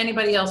before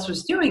anybody else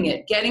was doing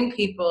it, getting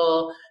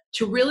people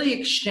to really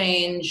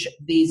exchange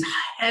these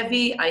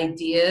heavy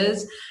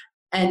ideas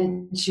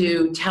and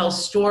to tell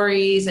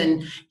stories.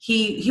 And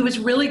he was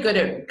really good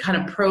at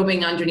kind of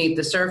probing underneath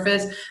the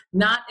surface,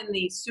 not in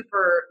the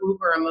super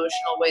uber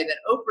emotional way that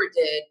Oprah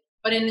did,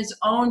 but in his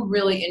own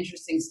really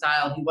interesting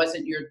style. He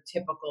wasn't your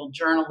typical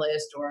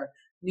journalist or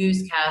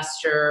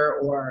newscaster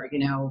or,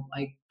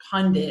 like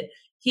pundit.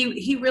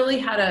 He really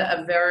had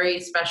a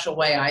very special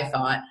way, I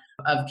thought,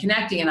 of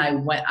connecting. And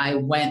I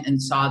went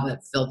and saw the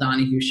Phil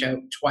Donahue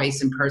show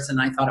twice in person.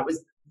 I thought it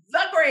was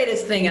the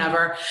greatest thing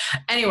ever.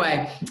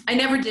 Anyway, I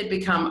never did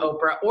become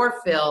Oprah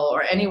or Phil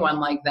or anyone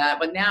like that.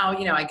 But now,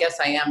 I guess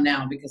I am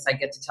now because I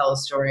get to tell a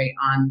story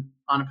on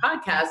a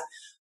podcast.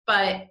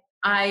 But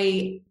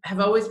I have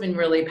always been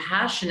really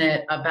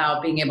passionate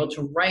about being able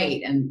to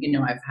write. And,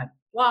 I've had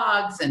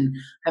blogs and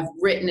have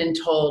written and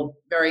told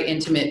very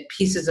intimate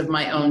pieces of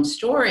my own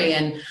story.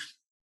 And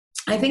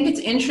I think it's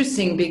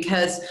interesting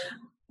because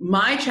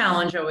my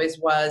challenge always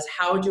was,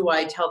 how do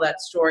I tell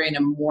that story in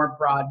a more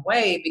broad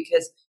way?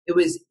 Because it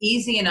was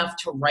easy enough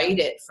to write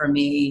it for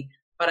me,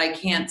 but I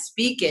can't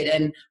speak it.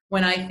 And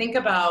when I think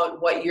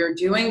about what you're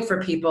doing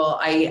for people,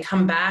 I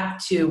come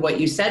back to what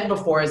you said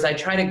before, is I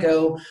try to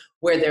go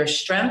where their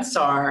strengths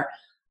are.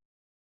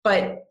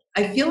 But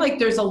I feel like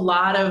there's a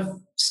lot of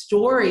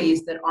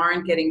stories that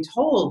aren't getting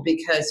told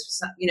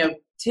because,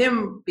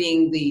 Tim,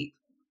 being the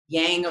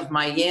yang of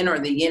my yin or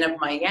the yin of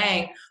my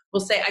yang, will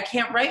say, I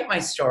can't write my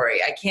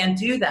story. I can't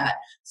do that.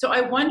 So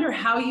I wonder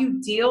how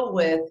you deal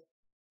with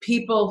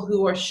people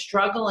who are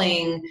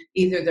struggling.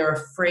 Either they're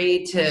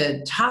afraid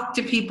to talk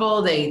to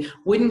people, they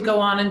wouldn't go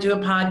on and do a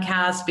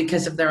podcast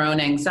because of their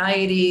own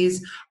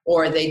anxieties,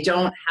 or they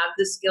don't have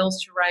the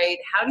skills to write.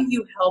 How do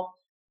you help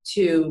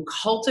to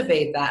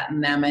cultivate that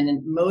in them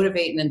and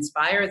motivate and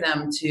inspire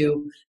them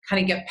to kind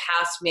of get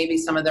past maybe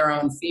some of their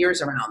own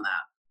fears around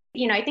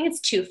that? I think it's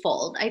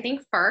twofold. I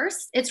think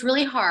first, it's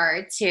really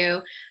hard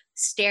to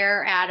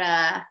stare at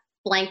a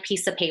blank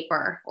piece of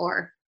paper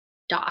or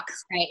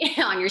docs, right,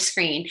 on your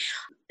screen.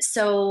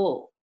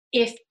 So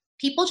if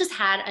people just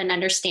had an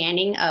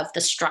understanding of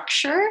the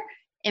structure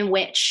in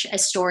which a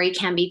story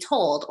can be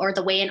told, or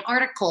the way an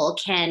article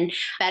can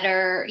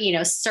better,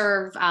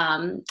 serve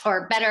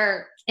or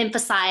better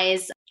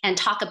emphasize and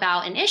talk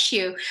about an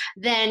issue,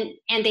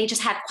 and they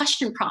just had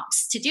question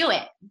prompts to do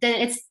it,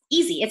 then it's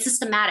easy. It's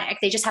systematic.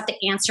 They just have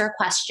to answer a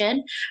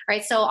question,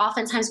 right? So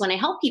oftentimes when I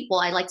help people,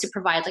 I like to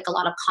provide a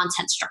lot of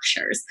content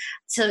structures.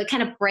 So it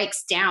kind of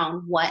breaks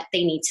down what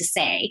they need to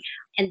say.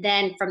 And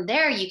then from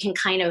there, you can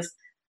kind of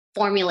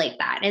formulate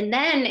that. And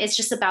then it's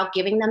just about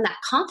giving them that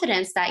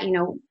confidence that,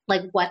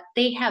 what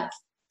they have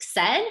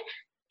said,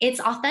 it's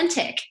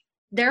authentic.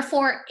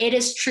 Therefore, it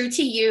is true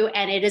to you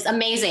and it is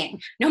amazing,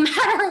 no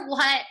matter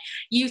what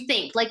you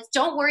think.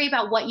 Don't worry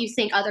about what you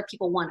think other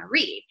people want to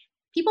read.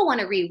 People want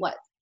to read what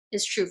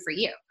is true for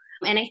you.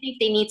 And I think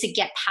they need to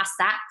get past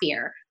that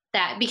fear,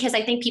 because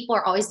I think people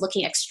are always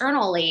looking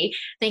externally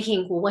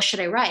thinking, well, what should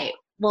I write?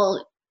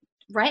 Well,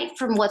 write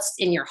from what's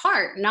in your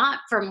heart, not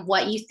from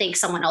what you think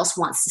someone else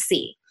wants to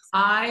see.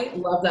 I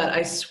love that.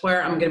 I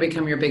swear I'm going to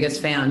become your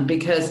biggest fan,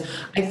 because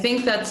I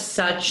think that's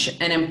such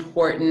an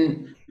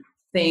important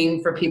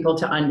thing for people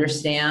to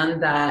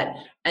understand, that,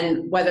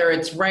 and whether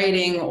it's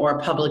writing or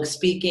public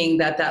speaking,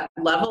 that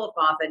level of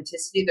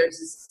authenticity, there's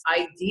this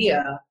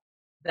idea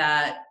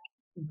that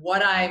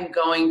what I'm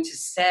going to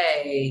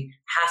say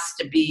has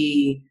to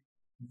be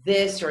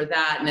this or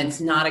that, and it's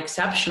not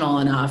exceptional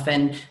enough.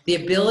 And the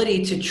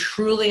ability to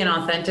truly and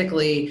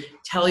authentically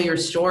tell your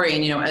story.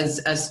 And,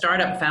 as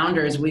startup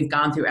founders, we've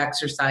gone through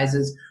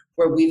exercises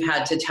where we've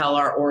had to tell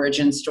our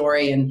origin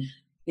story, and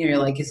you're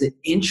like, is it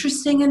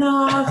interesting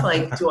enough?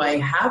 Do I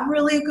have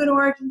really a good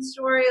origin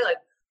story?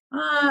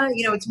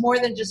 It's more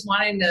than just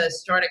wanting to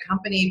start a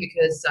company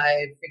because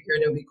I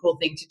figured it would be a cool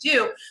thing to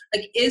do.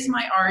 Is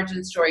my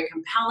origin story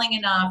compelling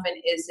enough, and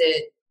is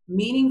it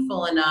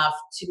meaningful enough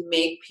to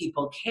make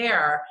people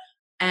care?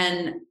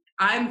 And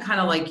I'm kind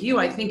of like you.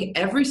 I think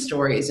every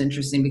story is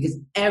interesting because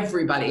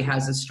everybody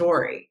has a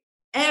story.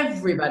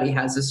 Everybody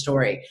has a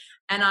story.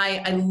 And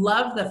I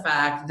love the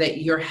fact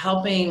that you're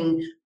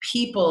helping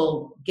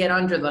people get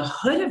under the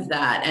hood of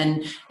that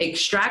and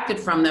extract it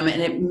from them. And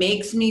it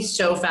makes me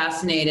so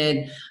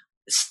fascinated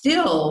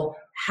still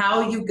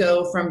how you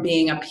go from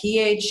being a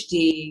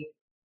PhD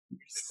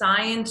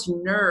science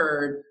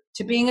nerd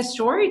to being a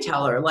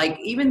storyteller.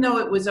 Even though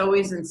it was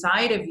always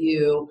inside of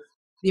you,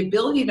 the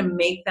ability to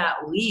make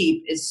that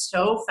leap is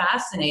so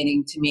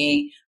fascinating to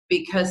me,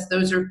 because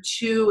those are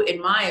two,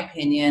 in my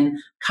opinion,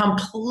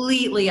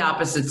 completely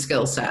opposite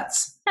skill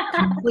sets.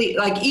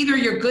 Either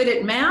you're good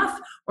at math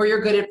or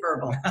you're good at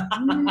verbal.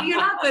 You're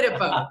not good at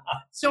both.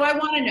 So I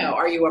want to know,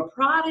 are you a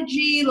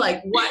prodigy?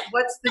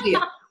 What's the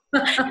deal?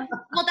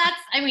 Well,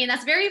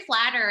 that's very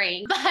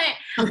flattering, but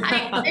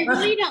I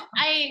really don't,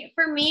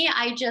 for me,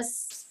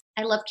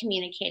 I love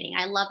communicating.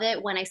 I love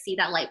it when I see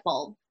that light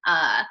bulb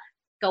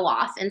go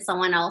off in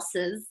someone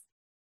else's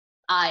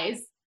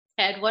eyes,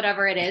 head,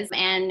 whatever it is,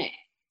 and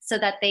so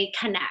that they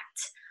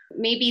connect.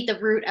 Maybe the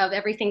root of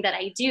everything that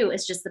I do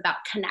is just about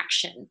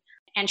connection.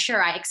 And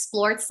sure, I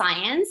explored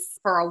science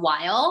for a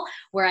while,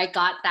 where I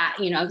got that,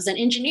 I was an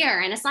engineer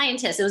and a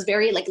scientist. It was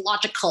very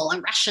logical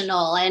and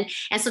rational. And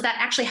so that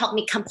actually helped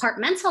me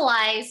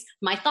compartmentalize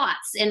my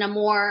thoughts in a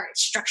more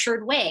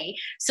structured way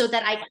so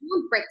that I can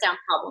break down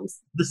problems.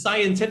 The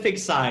scientific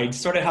side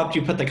sort of helped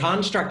you put the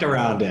construct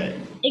around it.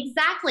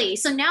 Exactly.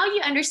 So now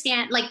you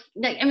understand,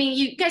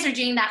 you guys are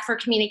doing that for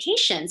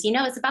communications.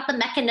 It's about the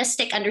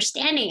mechanistic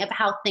understanding of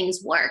how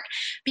things work,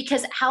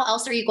 because how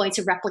else are you going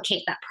to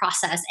replicate that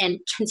process and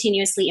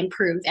continuously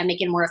improve and make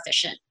it more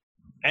efficient?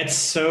 That's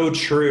so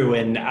true.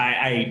 And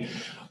I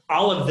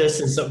all of this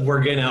is,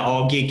 we're going to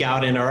all geek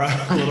out in our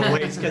own little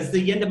ways, because the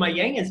yin to my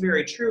yang is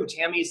very true.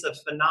 Tammy's a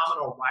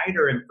phenomenal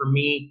writer. And for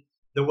me,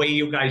 the way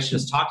you guys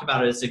just talked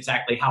about it is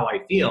exactly how I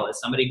feel as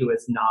somebody who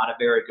is not a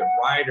very good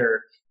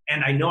writer.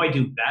 And I know I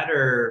do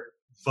better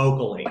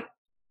vocally.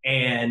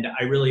 And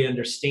I really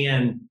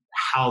understand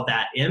how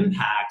that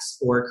impacts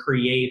or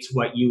creates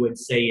what you would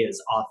say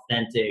is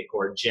authentic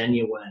or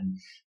genuine.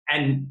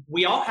 And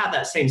we all have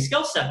that same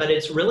skill set, but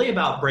it's really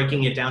about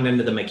breaking it down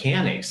into the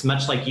mechanics,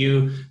 much like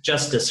you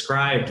just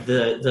described.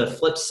 The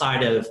flip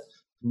side of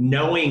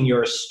knowing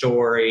your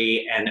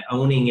story and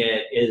owning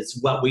it is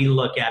what we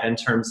look at in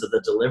terms of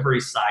the delivery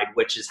side,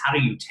 which is how do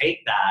you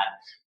take that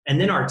and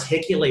then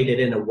articulate it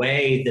in a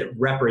way that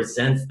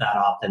represents that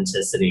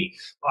authenticity.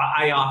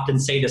 I often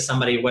say to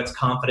somebody, what's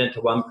confident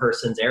to one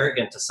person's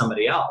arrogant to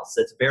somebody else.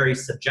 It's very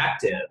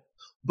subjective,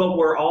 but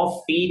we're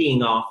all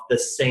feeding off the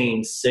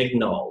same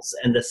signals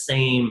and the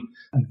same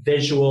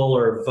visual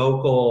or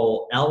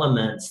vocal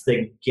elements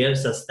that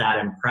gives us that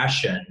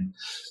impression.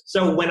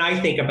 So when I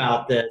think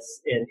about this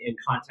in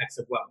context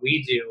of what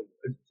we do,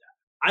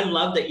 I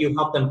love that you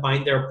help them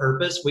find their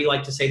purpose. We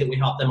like to say that we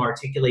help them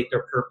articulate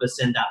their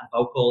purpose in that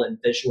vocal and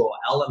visual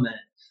element,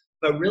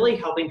 but really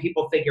helping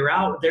people figure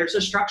out there's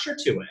a structure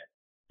to it.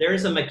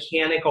 There's a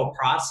mechanical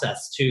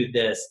process to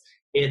this.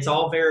 It's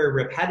all very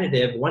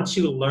repetitive. Once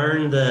you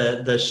learn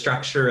the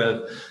structure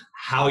of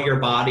how your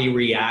body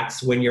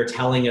reacts when you're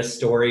telling a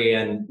story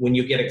and when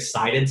you get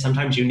excited,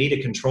 sometimes you need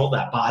to control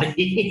that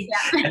body.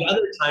 And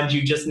other times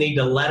you just need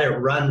to let it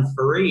run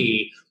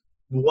free.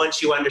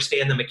 Once you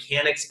understand the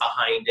mechanics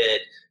behind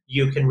it,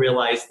 you can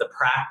realize the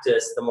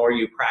practice, the more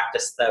you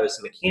practice those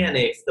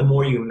mechanics, the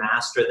more you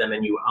master them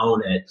and you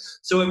own it.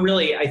 So it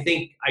really, I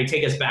think I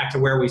take us back to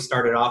where we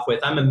started off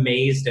with. I'm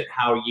amazed at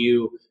how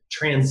you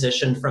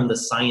transition from the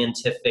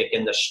scientific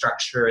and the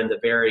structure and the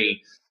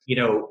very,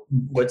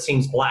 what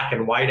seems black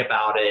and white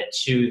about it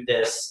to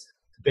this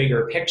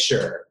bigger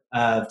picture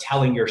of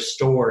telling your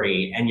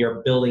story, and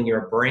you're building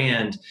your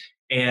brand,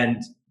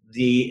 and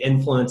the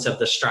influence of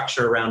the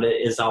structure around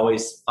it is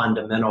always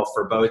fundamental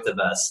for both of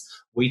us.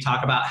 We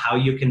talk about how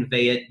you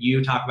convey it,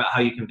 you talk about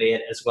how you convey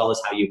it, as well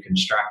as how you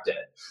construct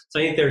it. So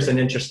I think there's an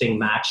interesting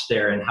match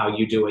there in how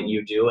you do what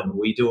you do and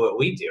we do what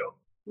we do.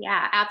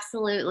 Yeah,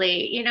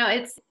 absolutely.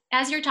 It's,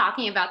 as you're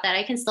talking about that,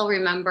 I can still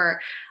remember,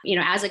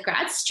 as a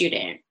grad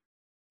student,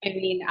 I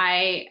mean,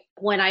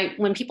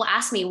 when people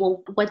ask me,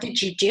 well, what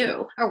did you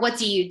do? Or what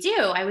do you do?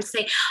 I would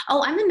say,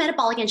 oh, I'm in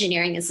metabolic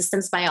engineering and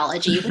systems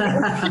biology.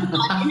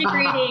 On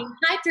integrating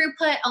high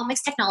throughput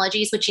omics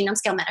technologies with genome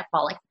scale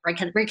metabolic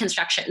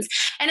reconstructions.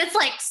 And it's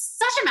like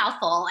such a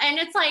mouthful. And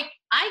it's like,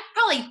 I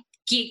probably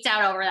geeked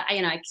out over that.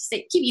 I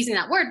keep using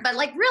that word, but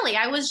like, really,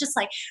 I was just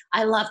like,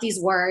 I love these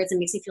words. It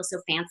makes me feel so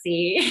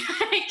fancy.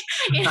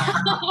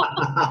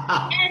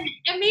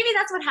 And maybe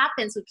that's what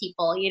happens with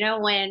people,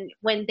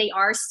 when they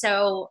are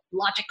so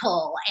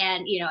logical,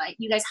 and,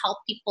 you guys help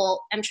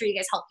people. I'm sure you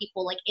guys help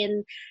people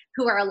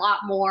who are a lot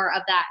more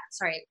of that.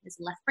 Sorry, is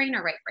it left brain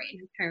or right brain?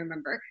 I'm trying to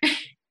remember.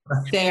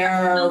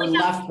 They're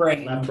left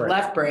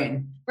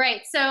brain.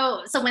 Right.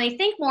 So when they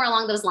think more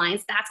along those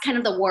lines, that's kind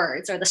of the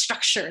words or the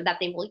structure that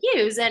they will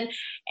use. And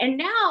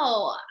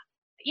now,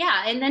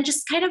 yeah. And then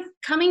just kind of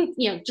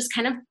just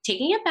kind of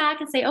taking it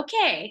back and say,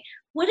 okay,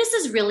 what does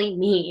this really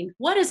mean?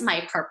 What is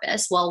my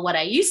purpose? Well, what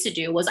I used to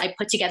do was I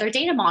put together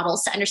data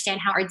models to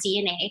understand how our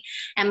DNA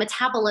and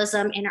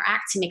metabolism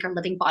interact to make our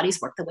living bodies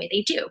work the way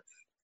they do.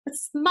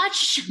 It's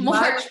much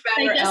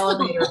better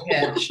elevator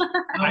pitch. Oh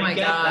my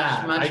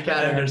gosh, much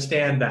better. I can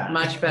understand that.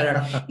 Much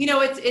better.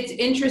 It's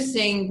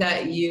interesting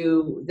that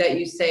you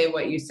say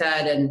what you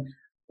said, and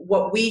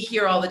what we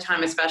hear all the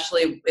time,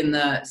 especially in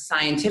the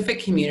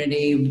scientific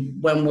community,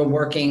 when we're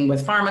working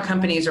with pharma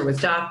companies or with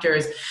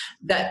doctors,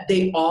 that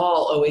they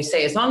all always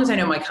say, as long as I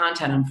know my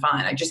content, I'm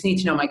fine. I just need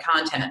to know my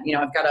content.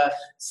 I've got a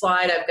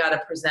slide I've got to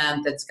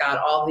present that's got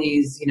all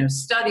these,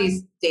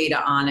 studies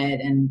data on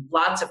it and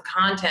lots of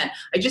content.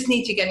 I just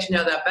need to get to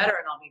know that better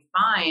and I'll be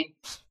fine.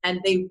 And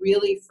they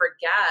really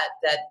forget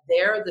that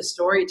they're the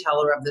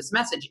storyteller of this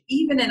message,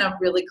 even in a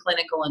really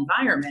clinical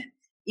environment,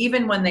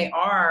 even when they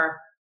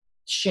are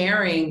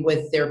sharing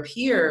with their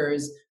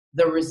peers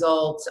the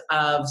results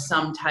of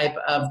some type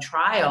of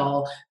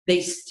trial,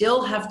 they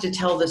still have to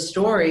tell the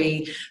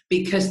story,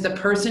 because the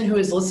person who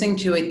is listening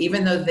to it,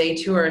 even though they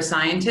too are a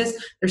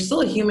scientist, they're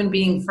still a human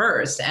being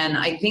first. And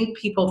I think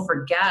people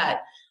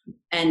forget,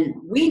 and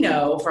we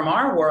know from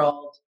our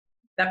world,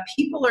 that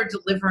people are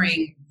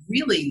delivering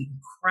really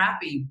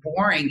crappy,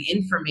 boring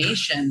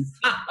information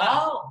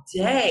all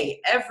day,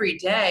 every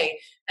day.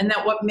 And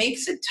that what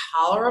makes it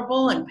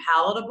tolerable and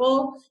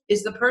palatable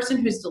is the person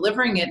who's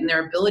delivering it and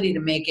their ability to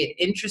make it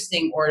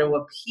interesting or to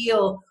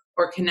appeal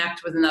or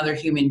connect with another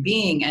human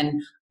being.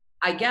 And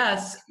I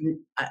guess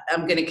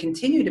I'm going to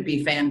continue to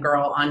be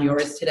fangirl on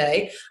yours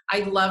today. I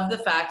love the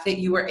fact that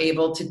you were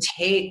able to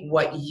take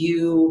what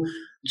you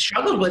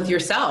struggled with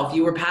yourself.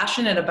 You were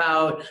passionate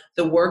about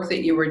the work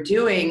that you were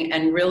doing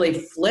and really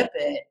flip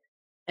it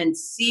and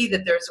see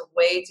that there's a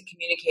way to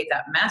communicate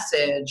that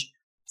message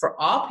for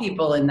all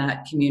people in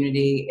that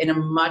community in a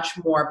much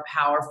more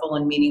powerful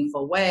and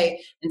meaningful way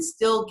and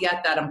still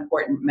get that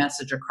important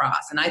message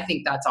across. And I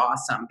think that's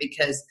awesome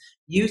because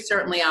you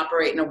certainly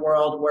operate in a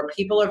world where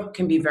people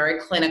can be very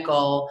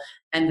clinical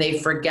and they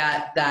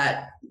forget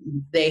that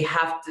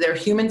they're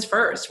humans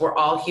first. We're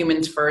all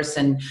humans first.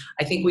 And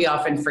I think we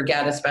often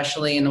forget,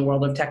 especially in the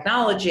world of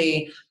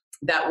technology,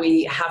 that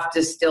we have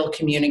to still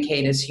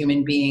communicate as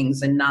human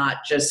beings and not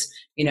just,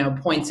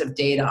 points of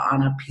data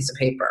on a piece of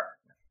paper.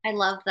 I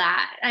love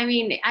that. I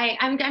mean,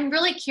 I'm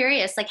really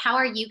curious, like, how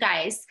are you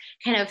guys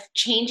kind of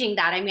changing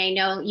that? I mean, I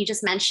know you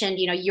just mentioned,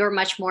 you're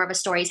much more of a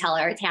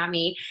storyteller,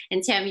 Tammy,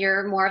 and Tim,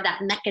 you're more of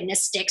that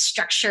mechanistic,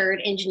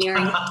 structured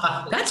engineering.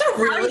 That's a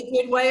really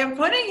good way of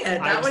putting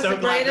it. That was so a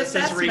great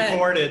assessment. This is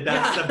recorded.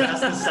 That's the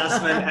best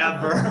assessment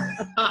ever.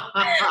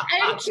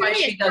 I'm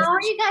curious, how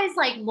are you guys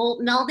like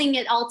melding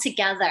it all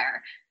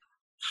together?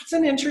 That's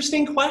an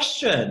interesting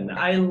question.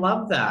 I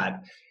love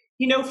that.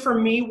 For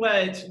me,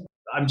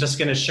 I'm just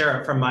going to share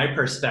it from my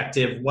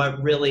perspective.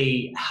 What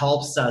really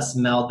helps us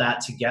meld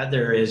that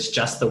together is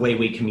just the way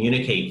we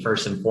communicate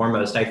first and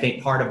foremost. I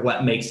think part of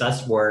what makes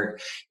us work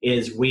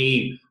is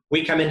we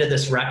come into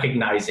this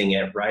recognizing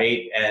it,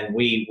 right? And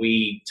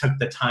we took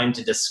the time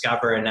to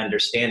discover and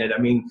understand it.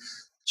 I mean,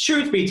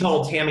 truth be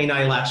told, Tammy and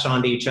I latched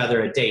onto each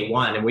other at day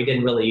one, and we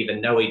didn't really even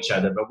know each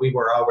other, but we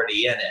were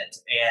already in it.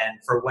 And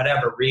for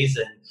whatever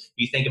reason,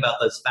 you think about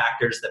those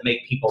factors that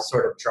make people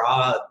sort of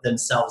draw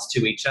themselves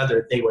to each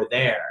other, they were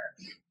there.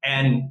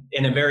 And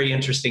in a very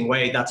interesting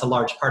way, that's a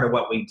large part of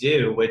what we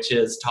do, which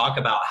is talk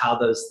about how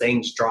those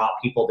things draw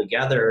people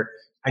together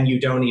and you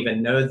don't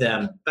even know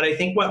them. But I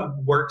think what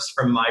works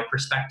from my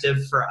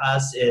perspective for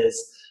us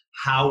is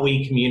how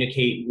we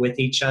communicate with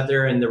each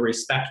other and the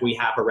respect we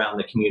have around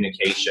the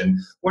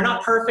communication. We're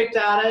not perfect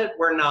at it.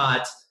 We're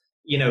not,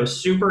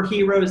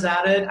 superheroes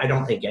at it. I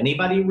don't think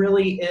anybody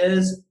really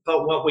is.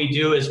 But what we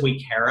do is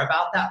we care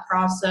about that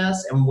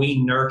process and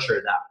we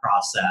nurture that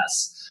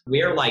process.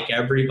 We are like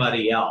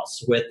everybody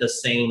else with the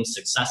same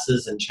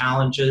successes and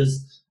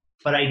challenges.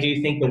 But I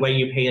do think the way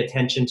you pay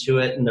attention to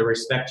it and the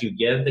respect you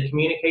give the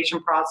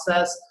communication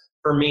process,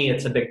 for me,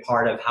 it's a big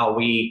part of how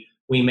we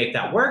make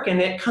that work, and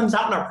it comes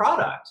out in our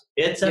product.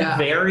 It's a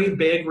very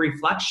big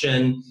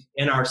reflection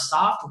in our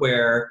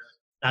software.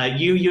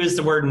 You use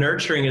the word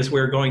nurturing as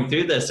we're going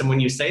through this, and when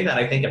you say that,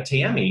 I think of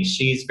Tammy.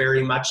 She's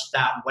very much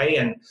that way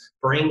and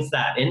brings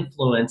that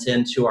influence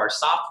into our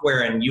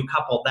software, and you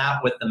couple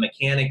that with the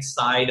mechanics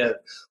side of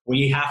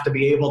we have to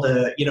be able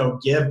to,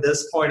 give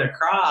this point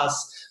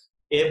across.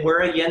 We're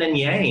a yin and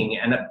yang,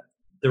 and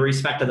the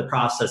respect of the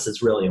process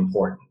is really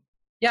important.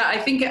 Yeah, I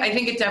think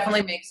it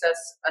definitely makes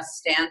us a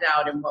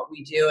standout in what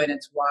we do, and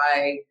it's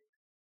why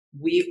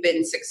we've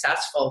been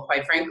successful,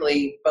 quite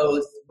frankly,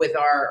 both with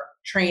our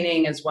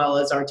training as well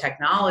as our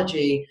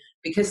technology,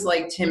 because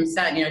like Tim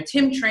said,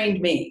 Tim trained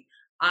me.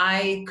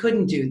 I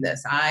couldn't do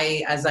this.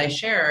 As I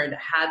shared,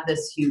 had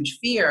this huge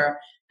fear,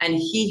 and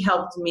he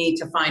helped me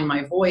to find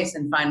my voice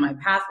and find my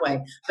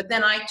pathway. But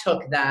then I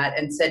took that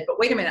and said, but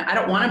wait a minute, I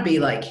don't want to be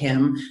like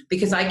him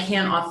because I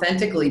can't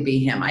authentically be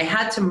him. I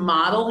had to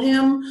model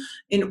him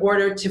in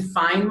order to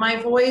find my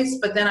voice.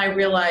 But then I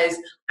realized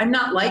I'm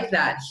not like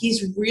that.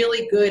 He's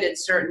really good at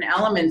certain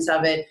elements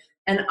of it.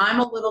 And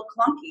I'm a little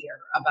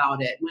clunkier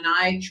about it. When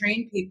I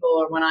train people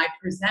or when I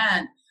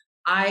present,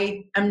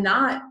 I am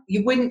not,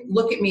 you wouldn't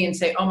look at me and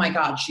say, oh my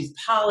God, she's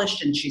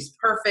polished and she's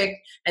perfect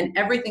and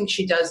everything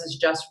she does is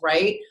just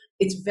right.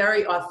 It's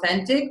very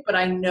authentic, but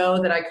I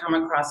know that I come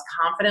across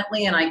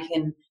confidently and I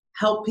can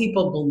help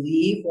people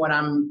believe what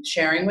I'm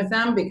sharing with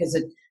them because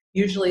it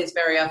usually is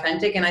very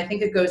authentic. And I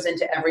think it goes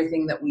into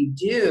everything that we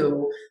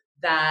do,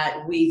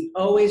 that we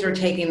always are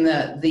taking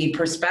the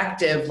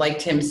perspective, like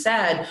Tim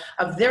said,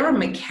 of there are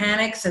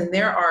mechanics and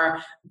there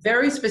are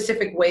very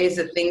specific ways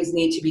that things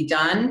need to be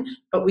done,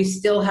 but we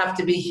still have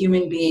to be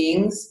human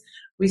beings.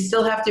 We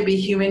still have to be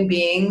human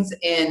beings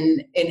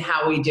in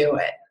how we do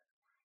it.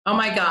 Oh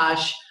my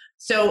gosh.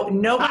 So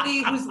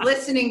nobody who's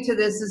listening to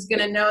this is going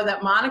to know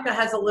that Monica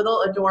has a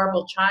little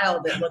adorable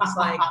child, it looks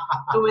like,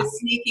 who is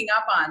sneaking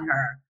up on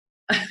her.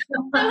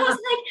 I was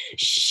like,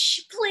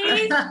 shh,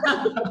 please.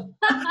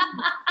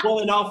 Well,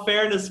 in all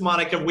fairness,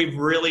 Monica, we've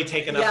really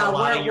taken up a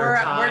lot of your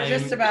time. We're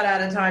just about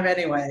out of time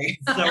anyway.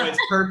 So it's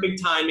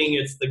perfect timing.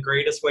 It's the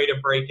greatest way to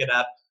break it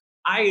up.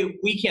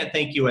 We can't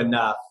thank you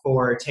enough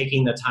for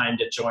taking the time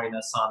to join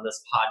us on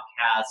this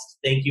podcast.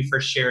 Thank you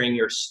for sharing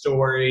your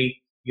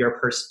story, your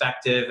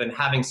perspective, and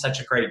having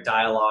such a great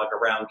dialogue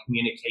around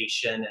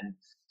communication and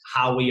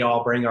how we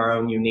all bring our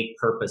own unique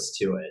purpose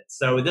to it.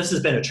 So this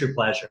has been a true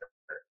pleasure.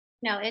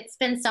 No, it's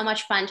been so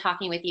much fun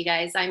talking with you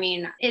guys. I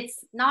mean,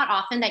 it's not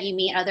often that you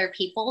meet other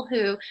people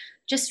who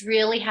just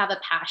really have a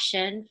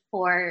passion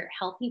for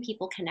helping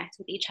people connect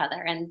with each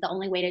other. And the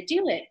only way to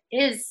do it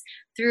is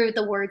through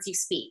the words you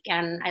speak.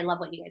 And I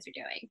love what you guys are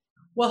doing.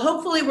 Well,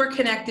 hopefully we're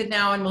connected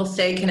now and we'll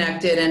stay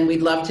connected. And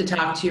we'd love to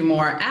talk to you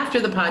more after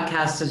the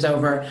podcast is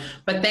over.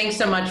 But thanks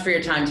so much for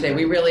your time today.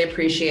 We really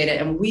appreciate it.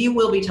 And we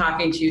will be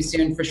talking to you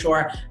soon for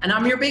sure. And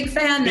I'm your big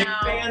fan now.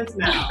 Big fans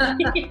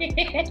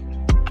now.